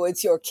really know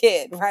it's your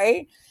kid, right?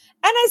 And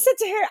I said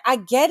to her, I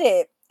get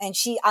it. And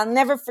I'll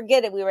never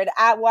forget it. We were at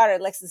Atwater,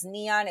 Lexus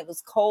Neon. It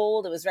was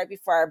cold. It was right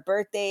before our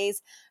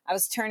birthdays. I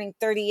was turning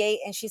 38.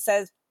 And she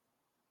says,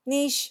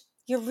 Nish,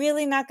 you're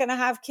really not going to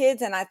have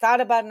kids? And I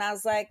thought about it, and I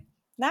was like,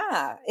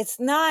 nah, it's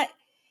not.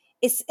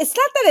 It's not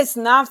that it's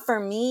not for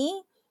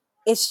me.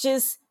 It's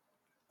just,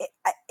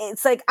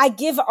 it's like, I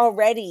give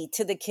already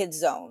to the kid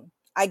zone.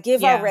 I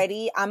give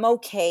already. I'm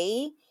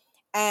okay.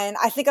 And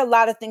I think a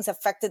lot of things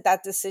affected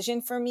that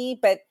decision for me.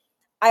 But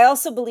I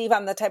also believe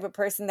I'm the type of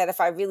person that if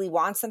I really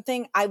want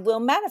something, I will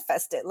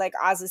manifest it, like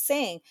Oz is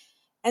saying.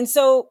 And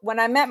so when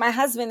I met my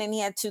husband and he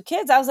had 2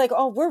 kids, I was like,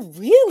 oh, we're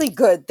really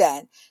good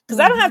then, because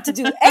I don't have to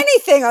do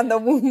anything on the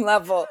womb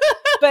level.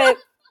 But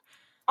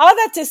all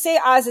that to say,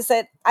 Oz, is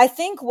that I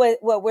think what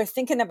we're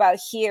thinking about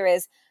here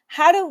is,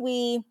 how do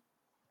we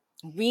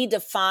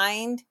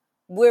redefine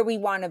where we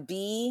want to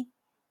be,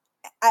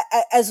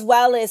 as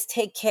well as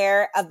take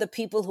care of the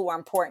people who are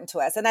important to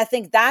us. And I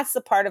think that's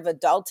the part of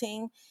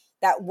adulting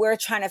that we're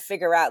trying to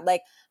figure out.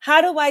 Like,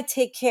 how do I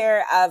take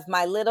care of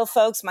my little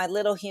folks, my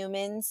little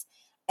humans,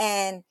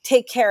 and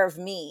take care of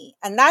me?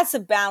 And that's a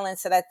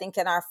balance that I think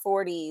in our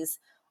 40s,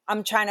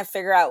 I'm trying to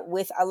figure out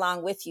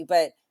along with you.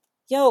 But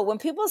when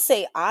people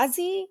say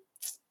Ozzy,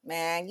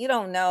 man, you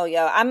don't know,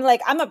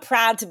 I'm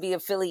proud to be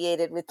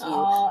affiliated with you.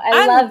 Oh,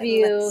 I love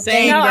you.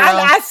 Same, girl.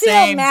 I feel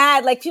Same.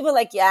 mad. Like, people are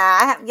like,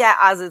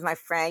 Ozzy's my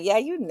friend. Yeah,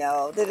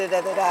 da da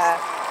da da da.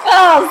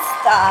 Oh,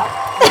 stop.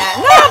 Yeah.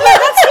 No, but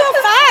that's real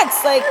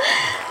facts. Like,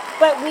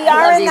 but we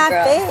are in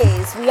that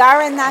phase. We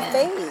are in that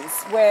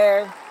phase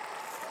where.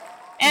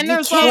 And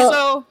there's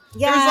also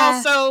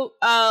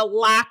a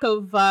lack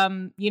of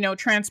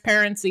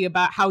transparency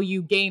about how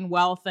you gain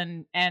wealth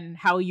and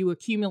how you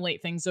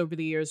accumulate things over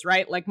the years,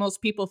 right? Like, most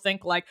people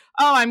think like,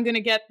 oh, I'm going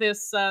to get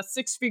this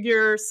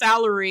 6-figure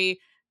salary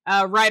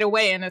right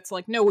away, and it's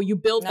like, no, you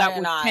build that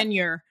with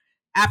tenure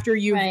after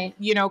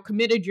you've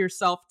committed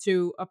yourself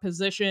to a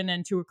position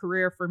and to a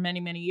career for many,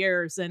 many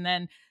years. And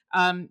then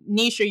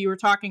Nisha, you were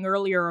talking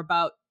earlier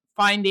about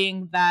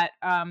finding that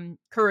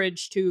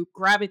courage to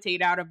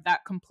gravitate out of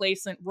that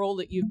complacent role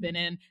that you've been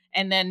in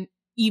and then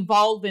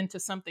evolve into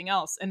something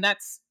else. And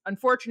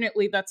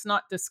unfortunately, that's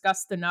not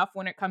discussed enough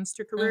when it comes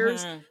to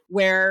careers,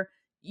 where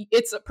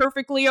it's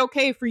perfectly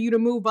okay for you to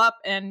move up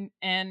and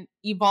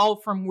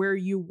evolve from where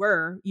you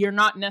were. You're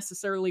not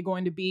necessarily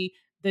going to be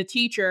the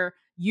teacher.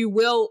 You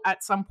will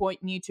at some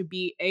point need to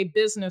be a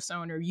business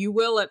owner. You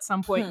will at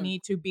some point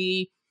need to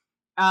be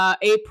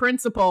a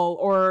principal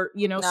or,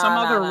 some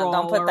other role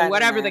or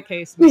whatever the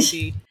case may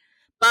be.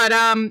 But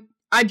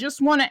I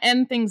just want to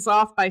end things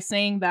off by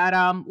saying that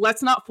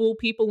let's not fool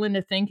people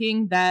into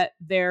thinking that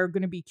they're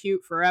going to be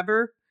cute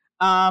forever.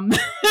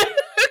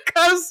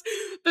 Because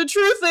the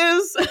truth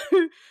is,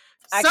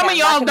 Some of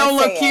y'all don't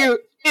look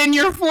cute in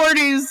your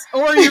 40s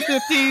or your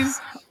 50s.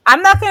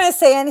 I'm not going to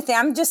say anything.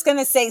 I'm just going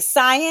to say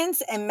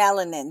science and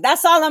melanin.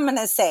 That's all I'm going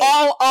to say.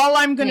 All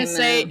I'm going to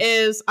say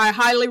is I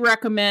highly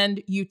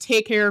recommend you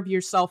take care of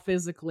yourself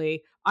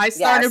physically. I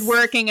started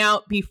working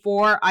out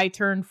before I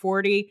turned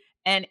 40,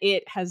 and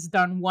it has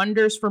done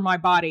wonders for my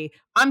body.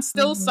 I'm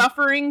still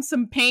suffering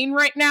some pain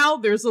right now.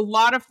 There's a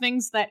lot of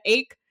things that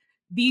ache.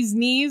 These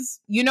knees,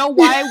 you know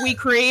why we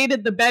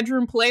created the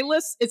bedroom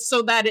playlist? It's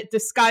so that it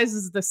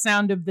disguises the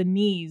sound of the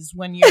knees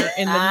when you're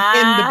in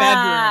the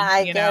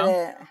bedroom. You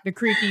know, the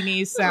creaky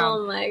knees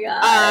sound. Oh my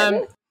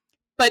God.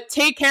 But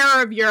take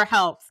care of your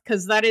health,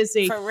 because that is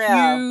a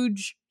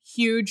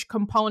huge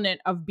component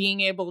of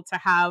being able to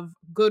have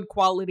good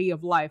quality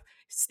of life.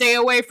 Stay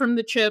away from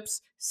the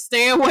chips.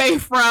 Stay away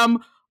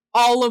from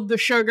all of the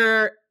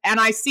sugar. And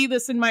I see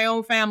this in my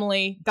own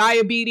family.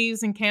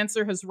 Diabetes and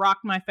cancer has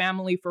rocked my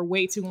family for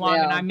way too long.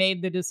 And I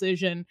made the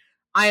decision,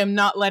 I am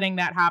not letting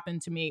that happen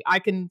to me. I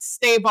can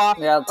stave off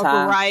a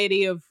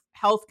variety of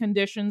health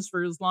conditions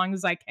for as long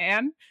as I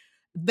can.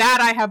 That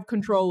I have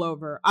control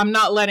over. I'm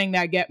not letting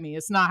that get me.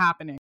 It's not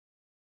happening.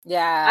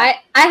 Yeah.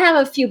 I have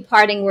a few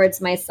parting words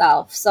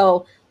myself.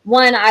 So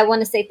one, I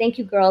want to say thank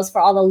you, girls,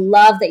 for all the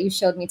love that you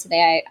showed me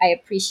today. I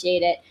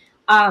appreciate it.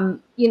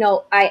 You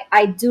know,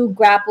 I do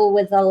grapple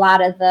with a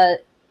lot of the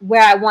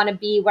where I want to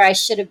be, where I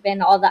should have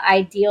been, all the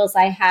ideals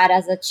I had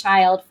as a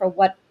child for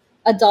what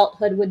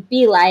adulthood would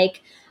be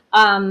like.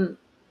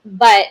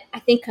 But I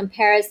think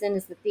comparison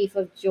is the thief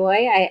of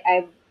joy.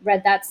 I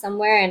read that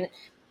somewhere,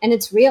 and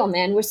it's real,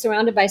 man. We're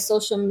surrounded by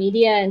social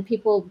media and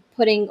people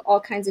putting all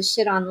kinds of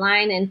shit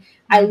online. And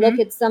I look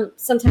at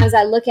sometimes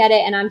I look at it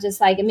and I'm just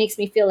like, it makes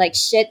me feel like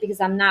shit because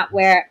I'm not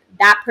where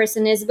that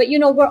person is. But, you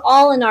know, we're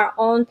all in our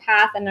own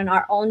path and in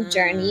our own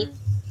journey.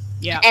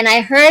 Yeah. And I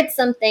heard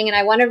something, and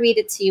I want to read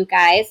it to you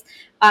guys,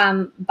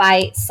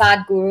 by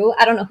Sadhguru.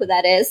 I don't know who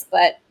that is,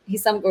 but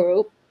he's some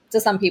guru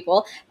to some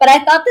people. But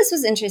I thought this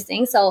was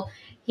interesting. So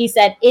he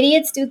said,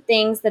 idiots do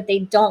things that they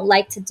don't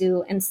like to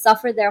do and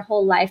suffer their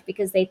whole life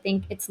because they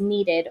think it's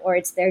needed or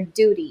it's their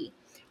duty.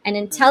 And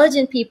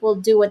intelligent people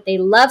do what they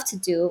love to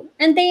do,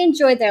 and they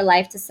enjoy their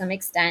life to some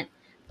extent.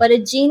 But a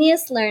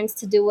genius learns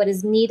to do what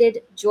is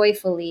needed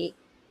joyfully,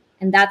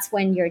 and that's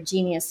when your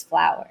genius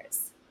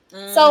flowers.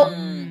 So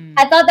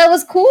I thought that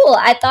was cool.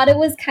 I thought it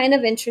was kind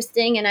of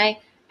interesting. And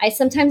I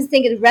sometimes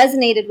think it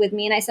resonated with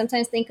me. And I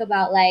sometimes think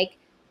about, like,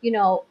 you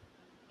know,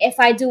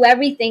 if I do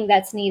everything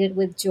that's needed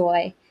with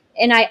joy,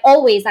 and I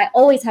always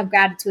have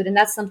gratitude. And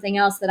that's something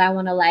else that I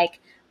want to,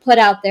 like, put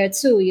out there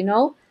too. You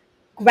know,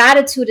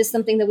 gratitude is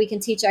something that we can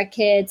teach our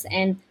kids,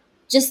 and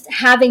just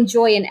having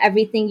joy in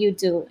everything you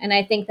do. And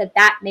I think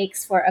that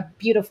makes for a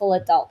beautiful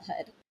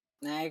adulthood.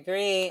 I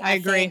agree. I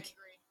agree.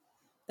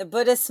 The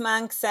Buddhist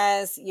monk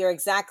says you're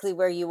exactly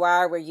where you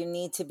are, where you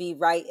need to be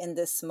right in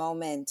this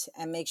moment,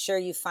 and make sure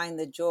you find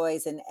the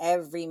joys in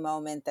every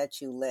moment that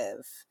you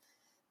live.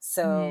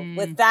 So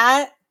with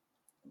that,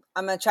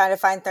 I'm going to try to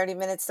find 30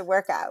 minutes to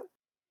work out.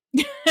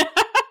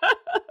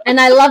 And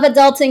I love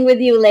adulting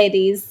with you,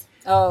 ladies.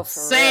 Oh,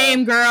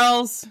 same,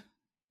 girls.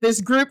 This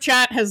group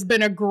chat has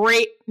been a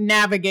great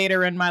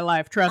navigator in my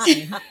life. Trust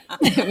me.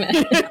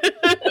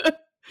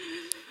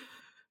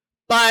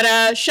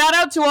 But shout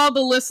out to all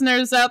the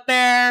listeners out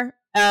there,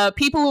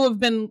 people who have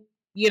been,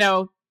 you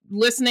know,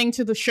 listening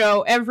to the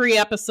show every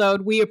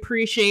episode. We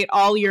appreciate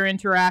all your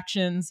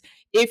interactions.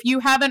 If you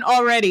haven't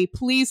already,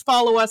 please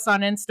follow us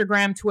on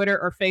Instagram, Twitter,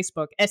 or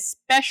Facebook,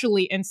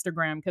 especially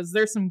Instagram, because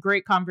there's some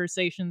great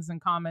conversations and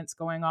comments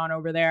going on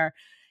over there.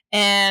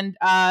 And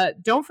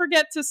don't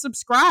forget to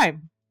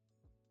subscribe.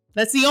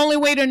 That's the only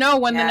way to know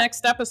when the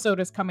next episode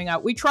is coming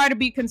out. We try to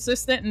be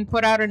consistent and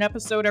put out an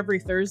episode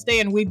every Thursday,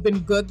 and we've been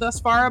good thus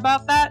far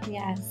about that.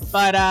 Yes.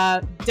 But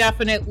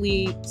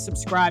definitely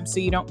subscribe so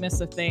you don't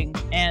miss a thing.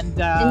 And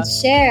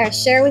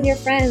share with your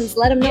friends.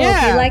 Let them know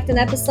if you liked an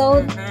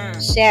episode.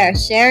 Share.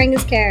 Sharing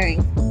is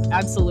caring.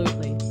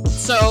 Absolutely.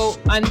 So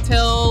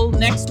until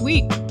next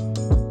week,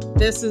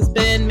 this has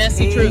been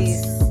Messy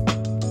Truths.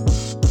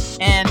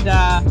 And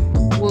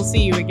we'll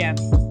see you again.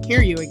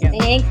 Hear you again.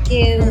 Thank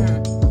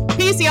you.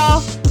 Peace, y'all.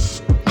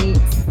 Peace.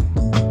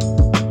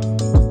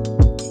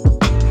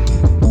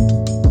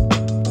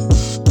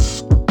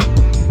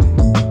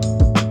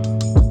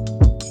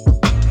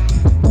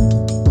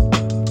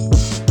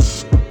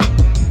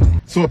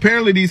 So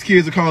apparently these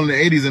kids are calling the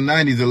 80s and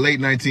 90s the late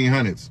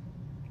 1900s.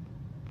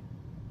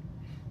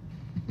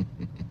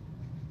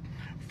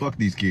 Fuck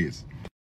these kids.